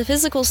 but the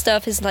physical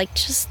stuff is like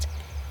just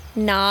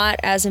not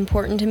as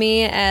important to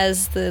me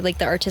as the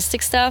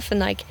artistic stuff. And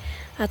like,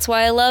 that's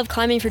why I love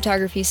climbing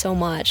photography so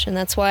much. And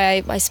that's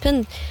why I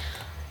spend,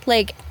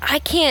 like, I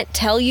can't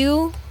tell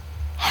you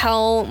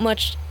how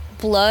much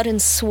blood and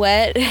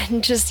sweat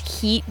and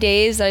just heat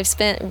days I've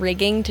spent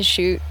rigging to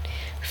shoot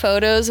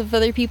photos of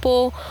other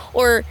people,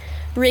 or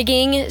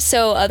rigging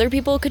so other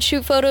people could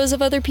shoot photos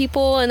of other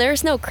people, and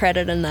there's no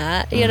credit in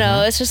that, you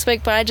know. It's just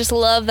like, but I just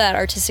love that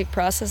artistic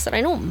process, and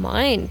I don't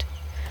mind.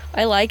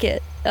 I like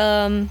it.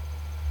 I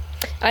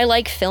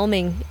like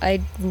filming.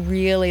 I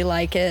really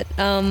like it.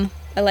 I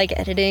like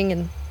editing,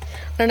 and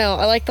I don't know,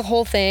 I like the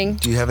whole thing.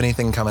 Do you have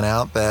anything coming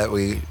out that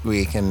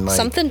we can like...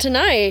 Something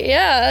tonight,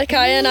 yeah.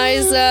 Kaya and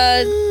I's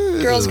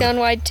Girls Gone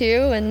Wide 2,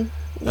 and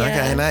yeah.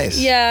 Okay, nice.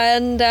 Yeah,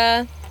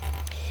 and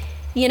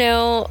you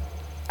know,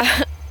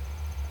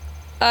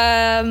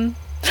 I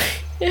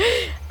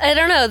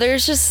don't know,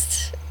 there's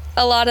just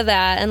a lot of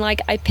that. And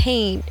like, I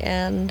paint,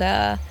 and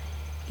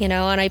you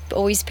know, and I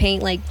always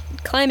paint like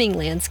climbing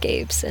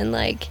landscapes, and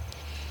like,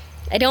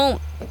 I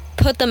don't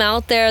put them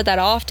out there that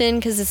often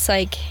because it's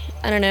like,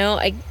 I don't know,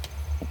 I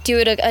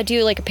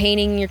do like a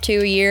painting or two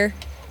a year.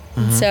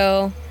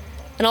 So,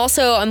 and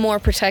also I'm more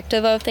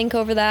protective of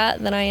over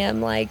that than I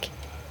am like,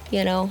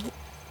 you know,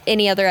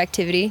 any other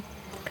activity,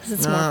 because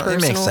it's more personal.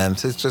 It makes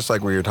sense. It's just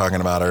like we were talking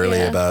about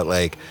earlier about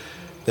like,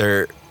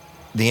 the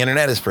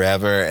internet is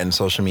forever and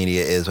social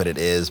media is what it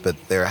is, but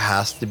there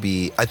has to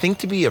be, I think,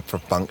 to be a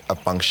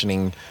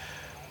functioning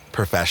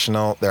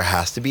professional, there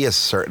has to be a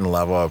certain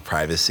level of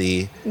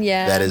privacy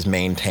that is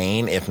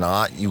maintained. If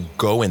not, you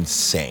go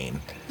insane.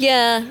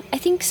 Yeah, I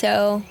think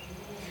so.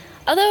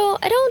 Although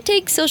I don't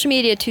take social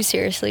media too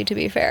seriously, to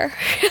be fair.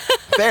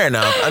 Fair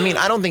enough. I mean,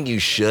 I don't think you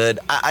should.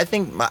 I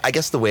think, I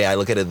guess the way I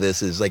look at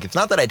this is like, it's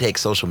not that I take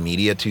social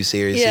media too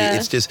seriously. Yeah.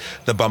 It's just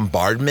the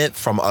bombardment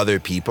from other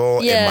people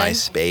in my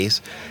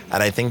space.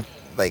 And I think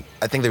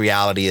the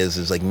reality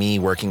is like me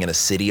working in a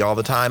city all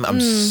the time,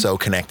 I'm so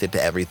connected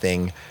to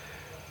everything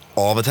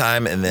all the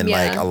time. And then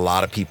like a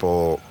lot of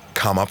people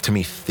come up to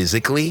me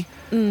physically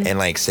and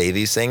like say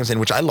these things, and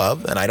which I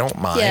love and I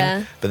don't mind.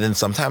 Yeah. But then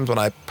sometimes when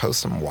I post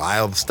some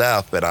wild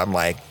stuff that I'm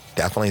like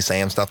definitely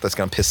saying stuff that's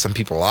gonna piss some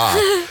people off,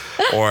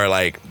 or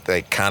like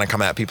they kind of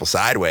come at people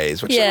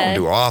sideways, which I don't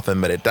do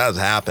often, but it does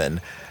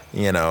happen.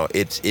 You know,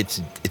 it's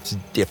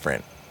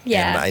different.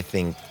 Yeah. And I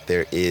think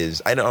there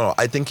is, I don't know,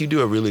 I think you do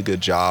a really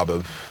good job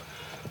of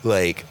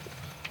like,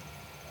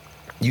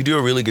 you do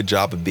a really good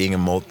job of being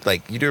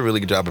you do a really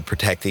good job of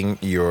protecting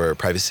your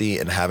privacy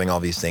and having all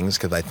these things,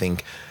 because I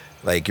think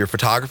like your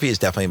photography is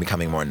definitely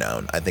becoming more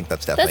known. I think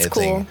that's definitely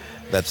cool.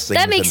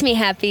 That makes me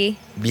happy.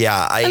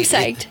 Yeah, I'm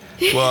psyched.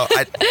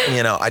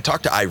 I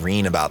talked to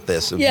Irene about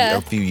this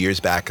a few years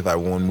back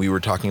when we were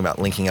talking about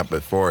linking up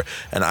before,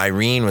 and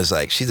Irene was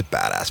like, she's a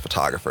badass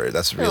photographer.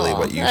 That's really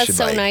what you should like. That's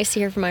so nice to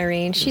hear from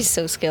Irene. She's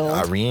so skilled.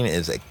 Irene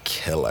is a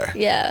killer.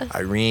 Yeah.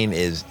 Irene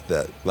is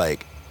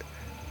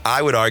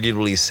I would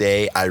arguably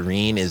say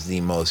Irene is the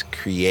most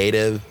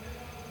creative,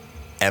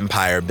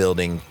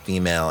 empire-building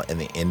female in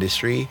the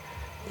industry.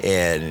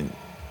 And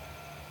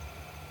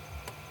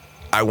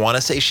I want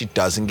to say she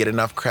doesn't get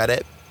enough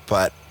credit,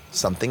 but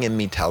something in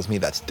me tells me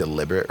that's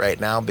deliberate right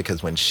now,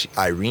 because when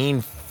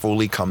Irene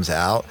fully comes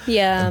out,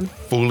 and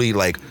fully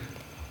like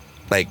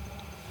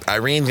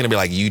Irene's gonna be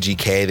like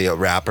UGK, the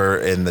rapper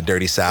in the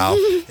Dirty South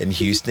in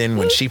Houston.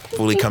 When she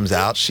fully comes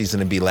out, she's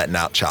gonna be letting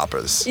out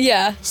choppers.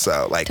 Yeah.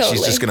 So like, totally.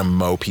 She's just gonna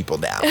mow people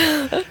down,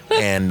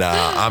 and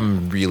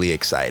I'm really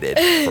excited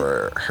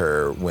for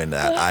her. When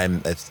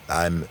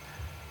I'm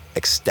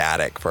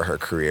ecstatic for her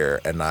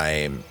career, and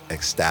I'm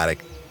ecstatic.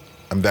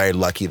 I'm very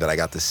lucky that I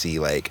got to see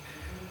like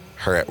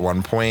her at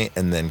one point,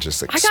 and then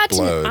just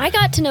explode. I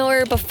got to know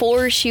her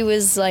before she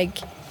was like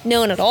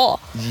known at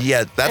all.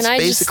 Yeah, that's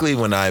basically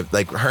when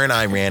her and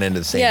I ran into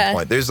the same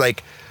point. There's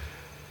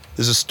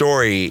a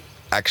story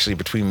actually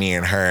between me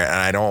and her, and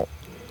I don't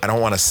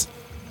want to.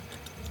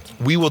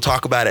 We will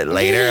talk about it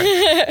later.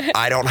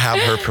 I don't have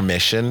her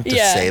permission to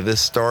say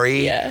this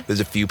story. Yeah. There's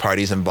a few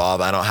parties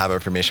involved. I don't have her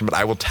permission, but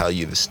I will tell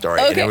you the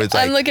story. Okay, and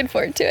I'm looking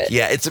forward to it.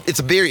 Yeah, it's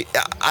a very,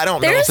 I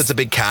don't know if it's a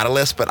big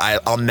catalyst, but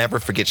I'll never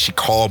forget, she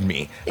called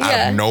me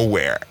out of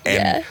nowhere,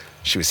 and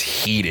she was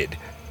heated.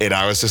 And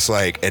I was just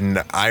like,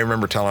 and I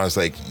remember telling her, I was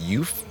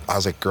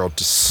like, girl,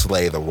 just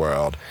slay the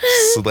world.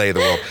 Slay the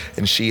world.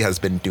 And she has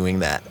been doing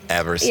that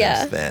ever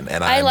since then.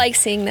 And I like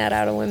seeing that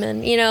out of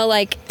women. You know,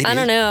 like, I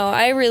don't know.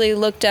 I really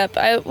looked up,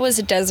 I was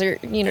a desert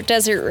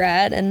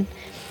rat. And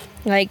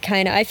like,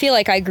 I feel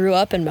like I grew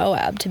up in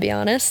Moab, to be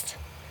honest.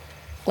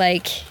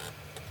 Like,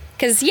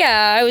 Because,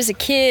 yeah, I was a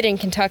kid in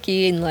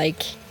Kentucky and,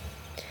 like,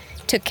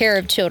 took care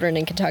of children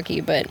in Kentucky,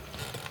 but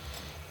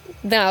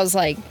then I was,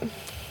 like,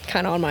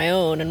 kind of on my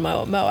own in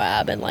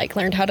Moab and, like,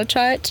 learned how to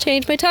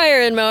change my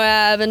tire in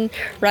Moab and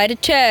write a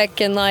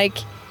check and, like,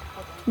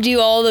 do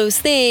all those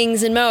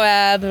things in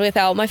Moab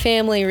without my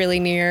family really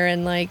near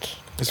and, like...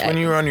 It's when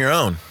you were on your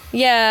own.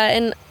 Yeah,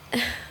 and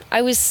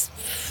I was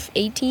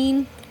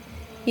 18,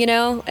 you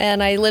know,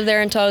 and I lived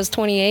there until I was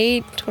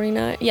 28,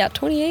 29. Yeah,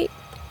 28?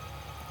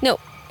 No,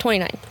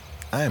 29.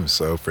 I am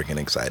so freaking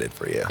excited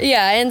for you.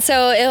 Yeah, and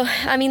so,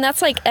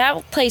 that's like,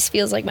 that place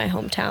feels like my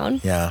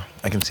hometown. Yeah,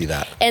 I can see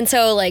that. And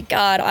so, like,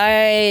 God,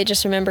 I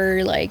just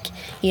remember, like,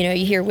 you know,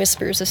 you hear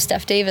whispers of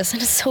Steph Davis,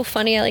 and it's so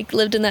funny. I, like,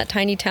 lived in that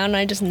tiny town, and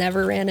I just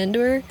never ran into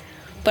her.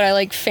 But I,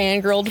 like,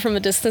 fangirled from a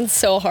distance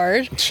so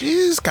hard.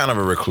 She's kind of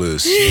a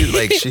recluse.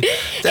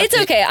 It's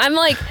okay. I'm,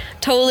 like,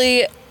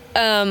 totally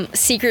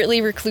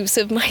secretly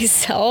reclusive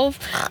myself.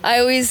 I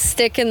always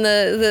stick in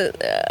the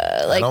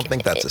like... I don't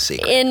think that's a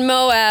secret. In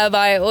Moab,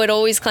 I would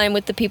always climb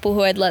with the people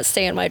who I'd let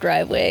stay in my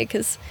driveway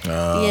because,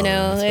 you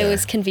know, it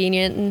was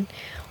convenient. And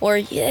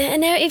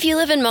if you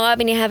live in Moab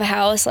and you have a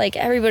house, like,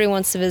 everybody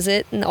wants to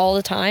visit and all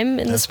the time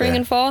in the spring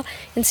and fall.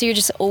 And so you're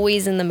just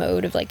always in the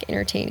mode of, like,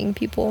 entertaining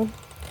people.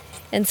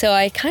 And so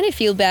I kind of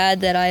feel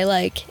bad that I,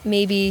 like,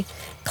 maybe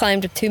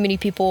climbed with too many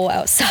people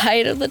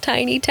outside of the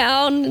tiny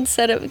town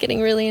instead of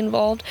getting really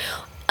involved.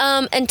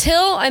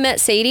 Until I met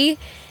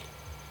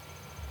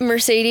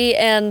Mercedes,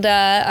 and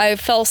I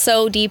fell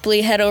so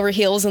deeply head over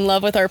heels in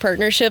love with our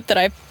partnership that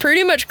I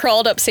pretty much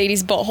crawled up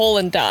Sadie's butthole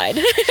and died.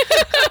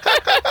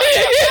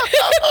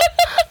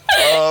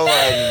 Oh,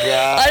 my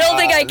God. I don't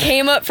think I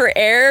came up for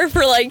air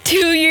for, like, 2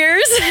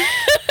 years.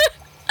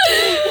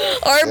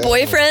 Our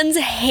boyfriends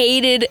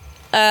hated...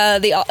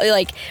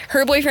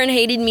 her boyfriend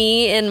hated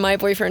me and my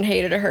boyfriend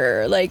hated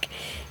her. Like,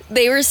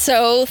 they were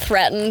so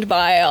threatened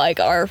by, like,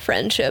 our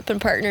friendship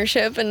and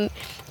partnership, and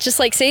just,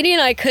 like, Sadie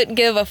and I couldn't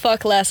give a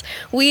fuck less.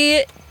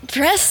 We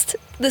dressed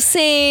the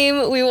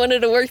same. We wanted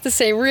to work the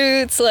same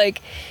routes.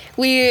 Like,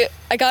 I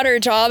got her a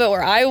job at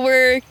where I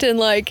worked, and,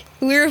 like,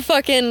 we were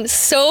fucking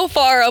so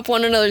far up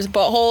one another's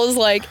buttholes,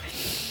 like.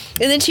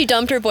 And then she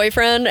dumped her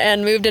boyfriend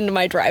and moved into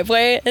my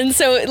driveway, and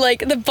so, like,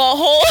 the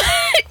butthole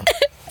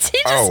she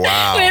just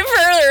went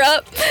further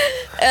up.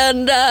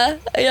 And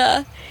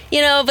yeah, you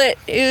know, but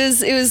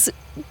it was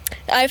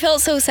I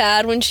felt so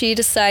sad when she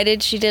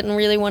decided she didn't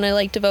really want to,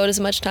 like, devote as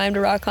much time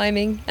to rock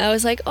climbing. I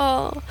was like,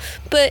 oh,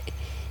 but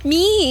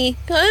me,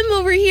 I'm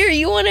over here,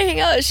 you want to hang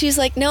out? She's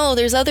like, no,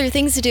 there's other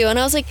things to do. And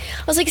I was like,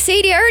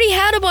 Sadie, I already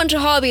had a bunch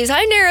of hobbies.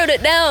 I narrowed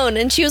it down.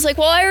 And she was like,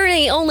 well, I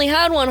already only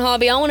had one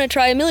hobby. I want to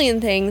try a million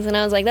things. And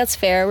I was like, that's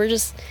fair. We're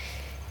just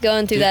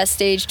going through that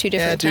stage two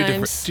different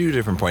times. Two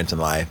different points in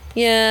life.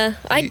 Yeah,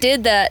 I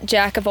did that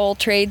jack of all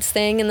trades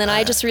thing, and then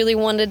I just really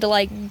wanted to,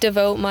 like,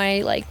 devote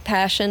my, like,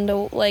 passion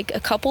to, like, a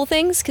couple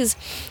things, because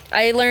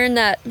I learned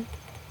that,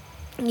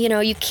 you know,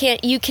 you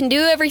can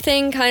do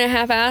everything kind of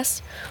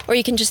half-assed, or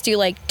you can just do,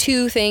 like,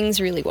 two things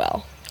really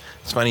well.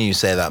 It's funny you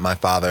say that. My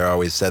father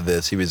always said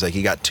this. He was like,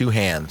 you got two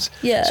hands,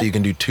 so you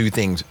can do two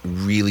things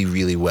really,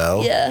 really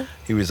well. Yeah.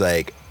 He was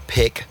like,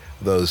 pick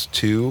those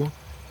two.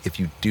 If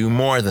you do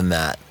more than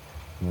that,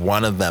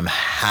 one of them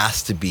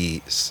has to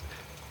be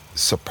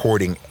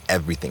supporting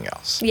everything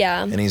else.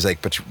 Yeah. And he's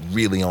like, but you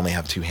really only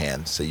have two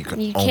hands, so you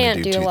only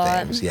can't do two a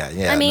lot. things.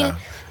 Yeah. I mean,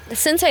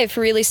 since I've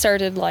really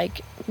started, like,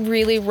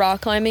 really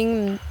rock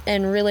climbing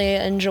and really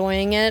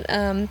enjoying it,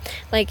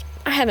 like,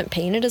 I haven't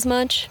painted as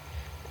much,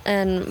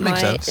 and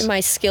my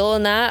skill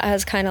in that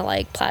has kind of,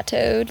 like,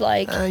 plateaued.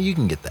 Like, you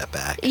can get that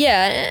back.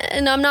 Yeah,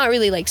 and I'm not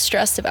really, like,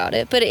 stressed about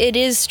it, but it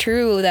is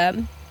true that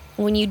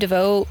when you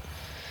devote,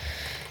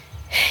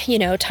 you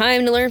know,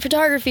 time to learn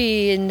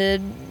photography and to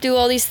do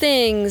all these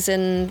things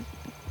and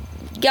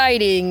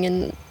guiding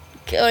and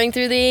going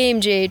through the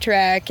AMJ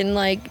track and,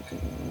 like,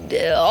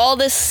 all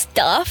this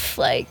stuff,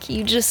 like,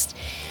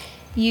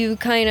 you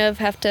kind of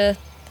have to,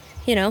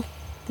 you know,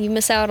 you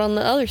miss out on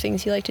the other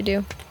things you like to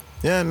do.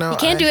 Yeah, no. You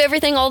can't do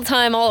everything all the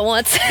time, all at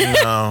once.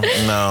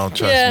 No,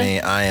 trust me,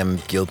 I am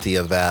guilty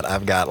of that.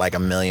 I've got, like, a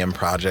million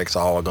projects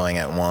all going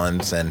at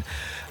once, and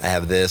I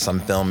have this I'm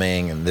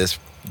filming and this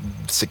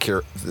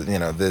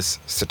this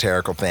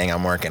satirical thing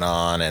I'm working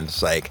on, and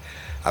it's like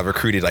I've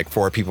recruited like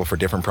 4 people for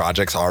different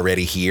projects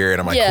already here, and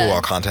I'm like, cool,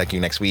 I'll contact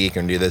you next week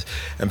and do this.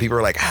 And people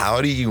are like,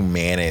 how do you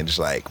manage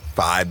like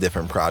 5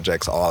 different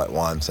projects all at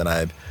once?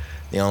 And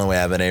the only way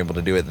I've been able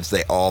to do it is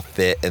they all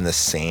fit in the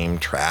same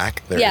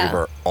track. They're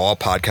either all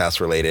podcast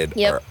related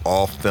or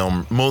all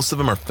film. Most of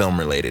them are film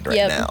related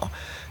right now,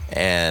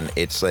 and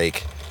it's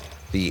like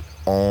the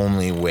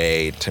only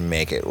way to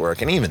make it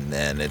work. And even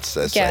then, it's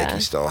just like you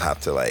still have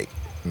to, like,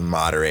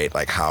 moderate,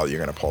 like, how you're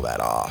gonna pull that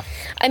off.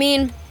 I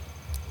mean,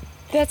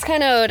 that's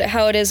kind of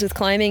how it is with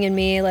climbing and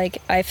me.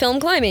 Like, I film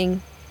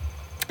climbing,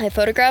 I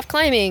photograph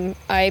climbing,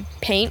 I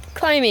paint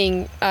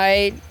climbing,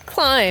 I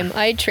climb,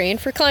 I train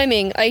for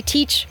climbing, I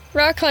teach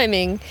rock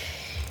climbing.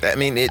 I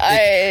mean,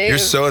 you're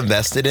so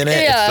invested in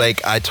it. Yeah. It's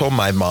like I told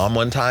my mom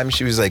one time,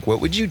 she was like,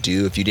 what would you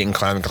do if you didn't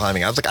climb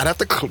climbing? I was like, I'd have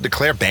to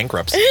declare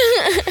bankruptcy.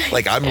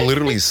 Like, I'm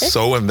literally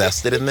so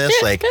invested in this.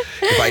 Like,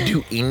 if I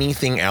do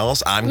anything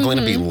else, I'm going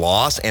to be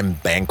lost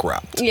and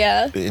bankrupt.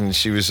 Yeah. And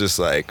she was just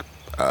like,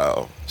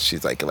 oh,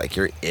 she's like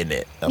you're in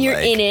it. I'm You're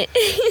like, in it.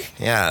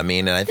 Yeah, I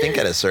mean, and I think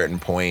at a certain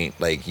point,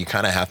 like, you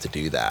kind of have to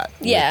do that.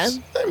 Yeah.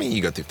 I mean,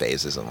 you go through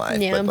phases in life,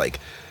 Yeah. but like,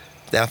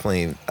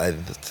 definitely,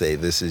 I'd say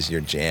this is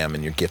your jam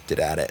and you're gifted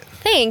at it.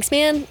 Thanks,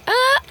 man. I don't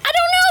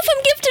know if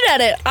I'm gifted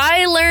at it.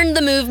 I learned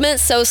the movement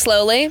so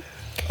slowly.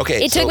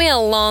 Okay, It took me a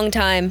long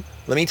time.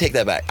 Let me take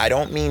that back. I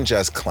don't mean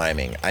just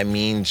climbing. I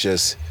mean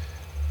just,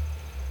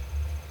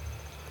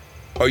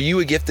 are you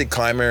a gifted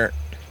climber?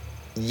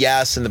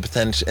 Yes, in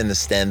the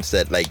sense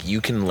that like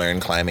you can learn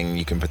climbing,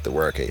 you can put the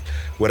work.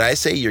 What I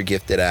say you're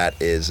gifted at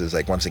is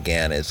like, once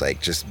again, is like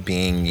just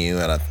being you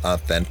and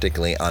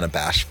authentically,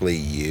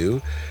 unabashedly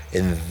you,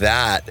 and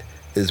that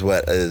is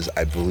what is,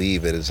 I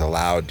believe, it has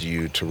allowed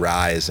you to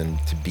rise and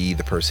to be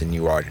the person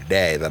you are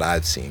today that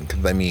I've seen.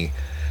 Because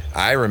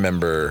I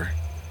remember,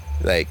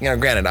 like,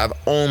 granted, I've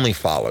only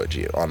followed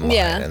you online,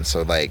 and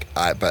so like,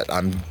 but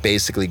I'm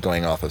basically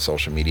going off of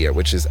social media,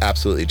 which is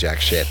absolutely jack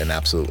shit and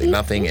absolutely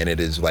nothing, and it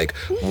is like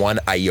one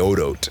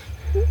iota,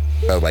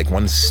 like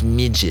one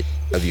smidget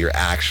of your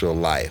actual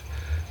life.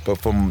 But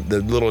from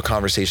the little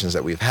conversations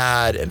that we've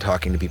had and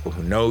talking to people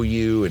who know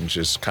you, and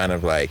just kind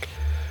of like,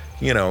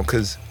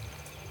 because,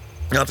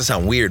 not to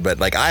sound weird, but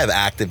like I have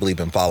actively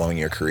been following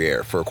your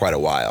career for quite a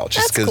while,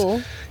 just because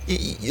cool.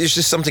 There's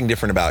just something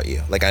different about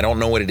you. Like, I don't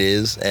know what it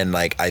is, and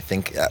like I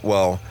think it's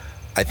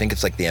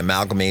like the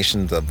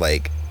amalgamations of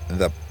like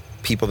the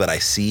people that I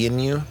see in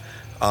you,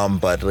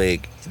 but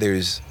like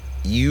there's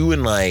you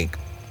and like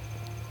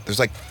there's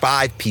like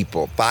 5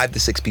 to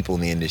 6 people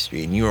in the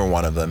industry, and you are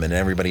one of them, and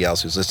everybody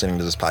else who's listening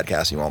to this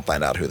podcast, you won't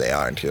find out who they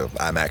are until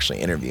I'm actually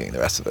interviewing the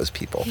rest of those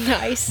people.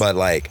 Nice. But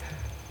like,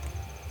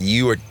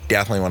 you are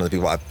definitely one of the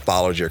people I've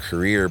followed your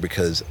career,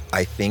 because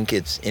I think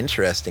it's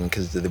interesting,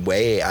 because the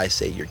way I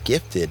say you're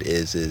gifted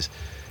is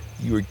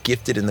you are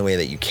gifted in the way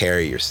that you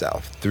carry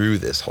yourself through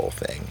this whole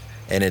thing.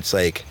 And it's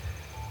like,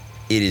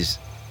 it is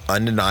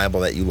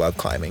undeniable that you love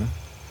climbing.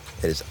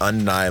 It is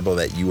undeniable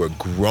that you are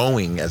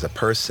growing as a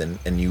person,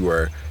 and you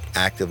are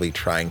actively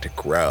trying to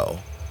grow.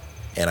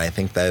 And I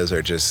think those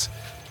are just,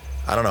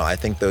 I don't know, I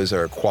think those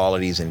are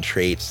qualities and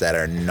traits that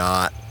are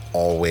not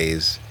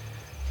always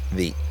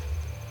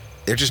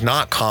they're just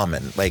not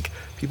common. Like,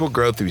 people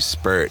grow through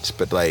spurts,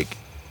 but like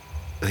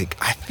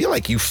I feel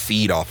like you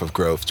feed off of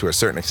growth to a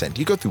certain extent.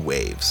 You go through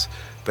waves,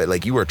 but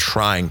like you are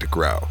trying to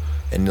grow.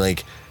 And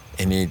like,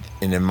 and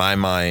in my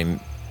mind,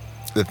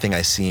 the thing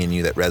I see in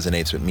you that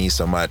resonates with me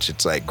so much,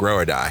 it's like grow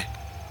or die.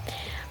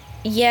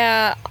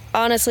 Yeah,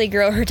 honestly,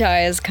 grow or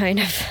die is kind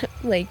of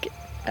like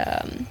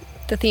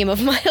the theme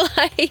of my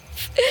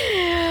life.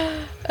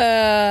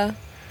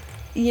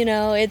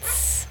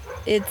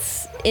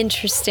 It's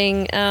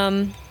interesting.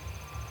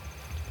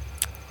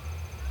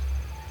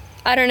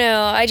 I don't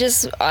know. I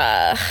just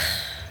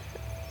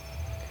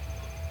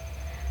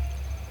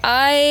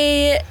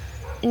I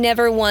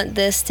never want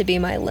this to be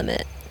my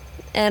limit,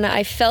 and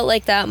I felt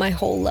like that my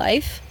whole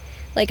life.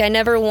 Like, I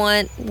never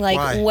want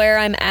where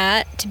I'm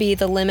at to be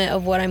the limit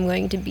of what I'm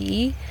going to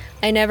be.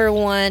 I never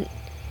want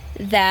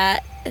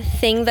that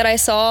thing that I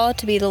saw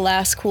to be the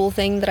last cool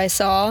thing that I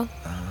saw.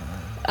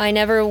 I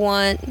never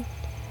want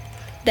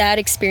that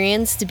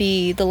experience to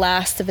be the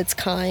last of its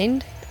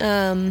kind.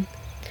 I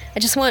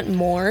just want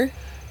more.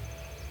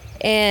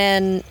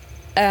 And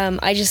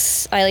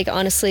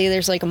honestly,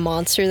 there's like a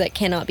monster that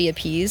cannot be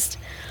appeased.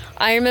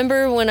 I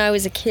remember when I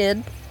was a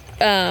kid,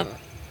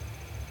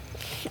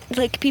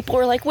 like, people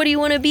were like, what do you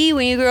want to be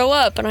when you grow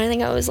up? And I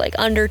think I was like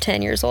under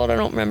 10 years old. I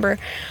don't remember.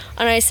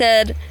 And I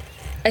said,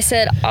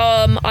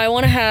 I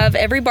want to have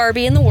every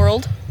Barbie in the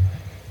world.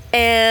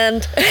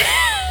 And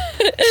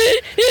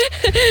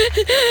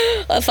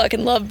I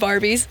fucking love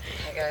Barbies.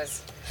 Hey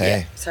guys.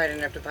 Hey. Sorry to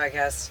interrupt the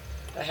podcast.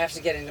 I have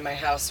to get into my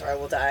house or I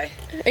will die.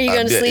 Are you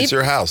going to sleep? It's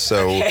your house,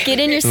 so Get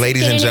in your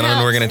ladies and gentlemen,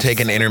 house. we're going to take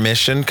an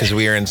intermission because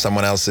we are in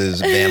someone else's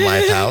van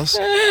life house.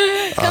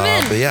 Come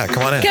in. But yeah,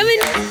 come on in. Come in.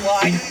 Well,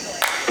 I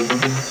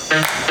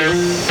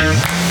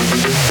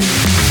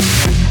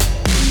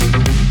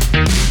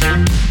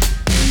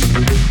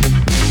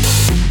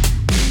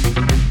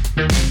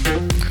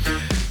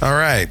All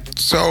right.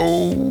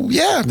 So,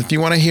 yeah, if you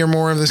want to hear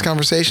more of this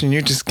conversation,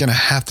 you're just going to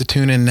have to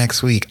tune in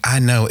next week. I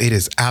know it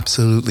is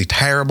absolutely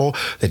terrible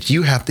that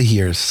you have to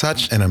hear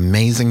such an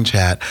amazing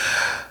chat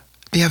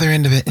the other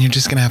end of it, and you're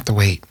just going to have to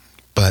wait.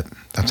 But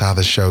that's how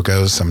this show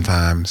goes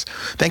sometimes.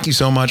 Thank you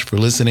so much for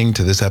listening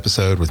to this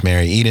episode with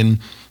Mary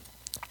Eden.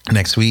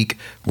 Next week,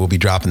 we'll be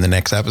dropping the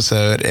next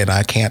episode, and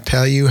I can't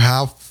tell you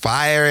how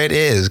fire it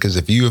is, because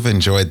if you have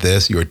enjoyed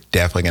this, you're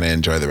definitely going to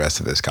enjoy the rest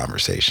of this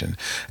conversation.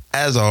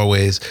 As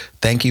always,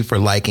 thank you for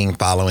liking,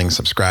 following,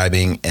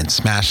 subscribing, and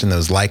smashing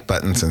those like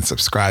buttons and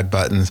subscribe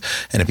buttons.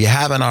 And if you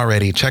haven't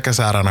already, check us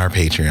out on our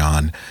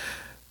Patreon.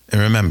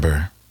 And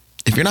remember,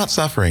 if you're not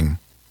suffering,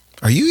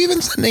 are you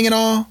even sending it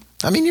all?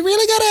 I mean, you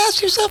really got to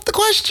ask yourself the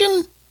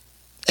question,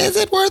 is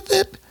it worth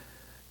it?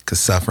 Because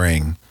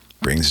suffering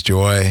brings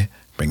joy,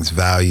 brings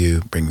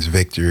value, brings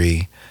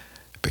victory,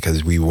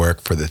 because we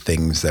work for the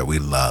things that we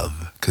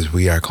love, because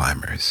we are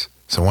climbers.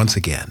 So once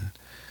again,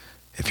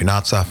 if you're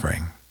not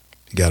suffering,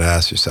 you got to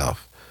ask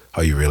yourself,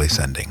 are you really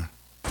sending?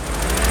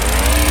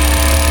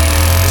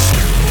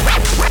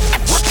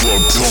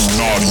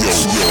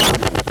 Audio.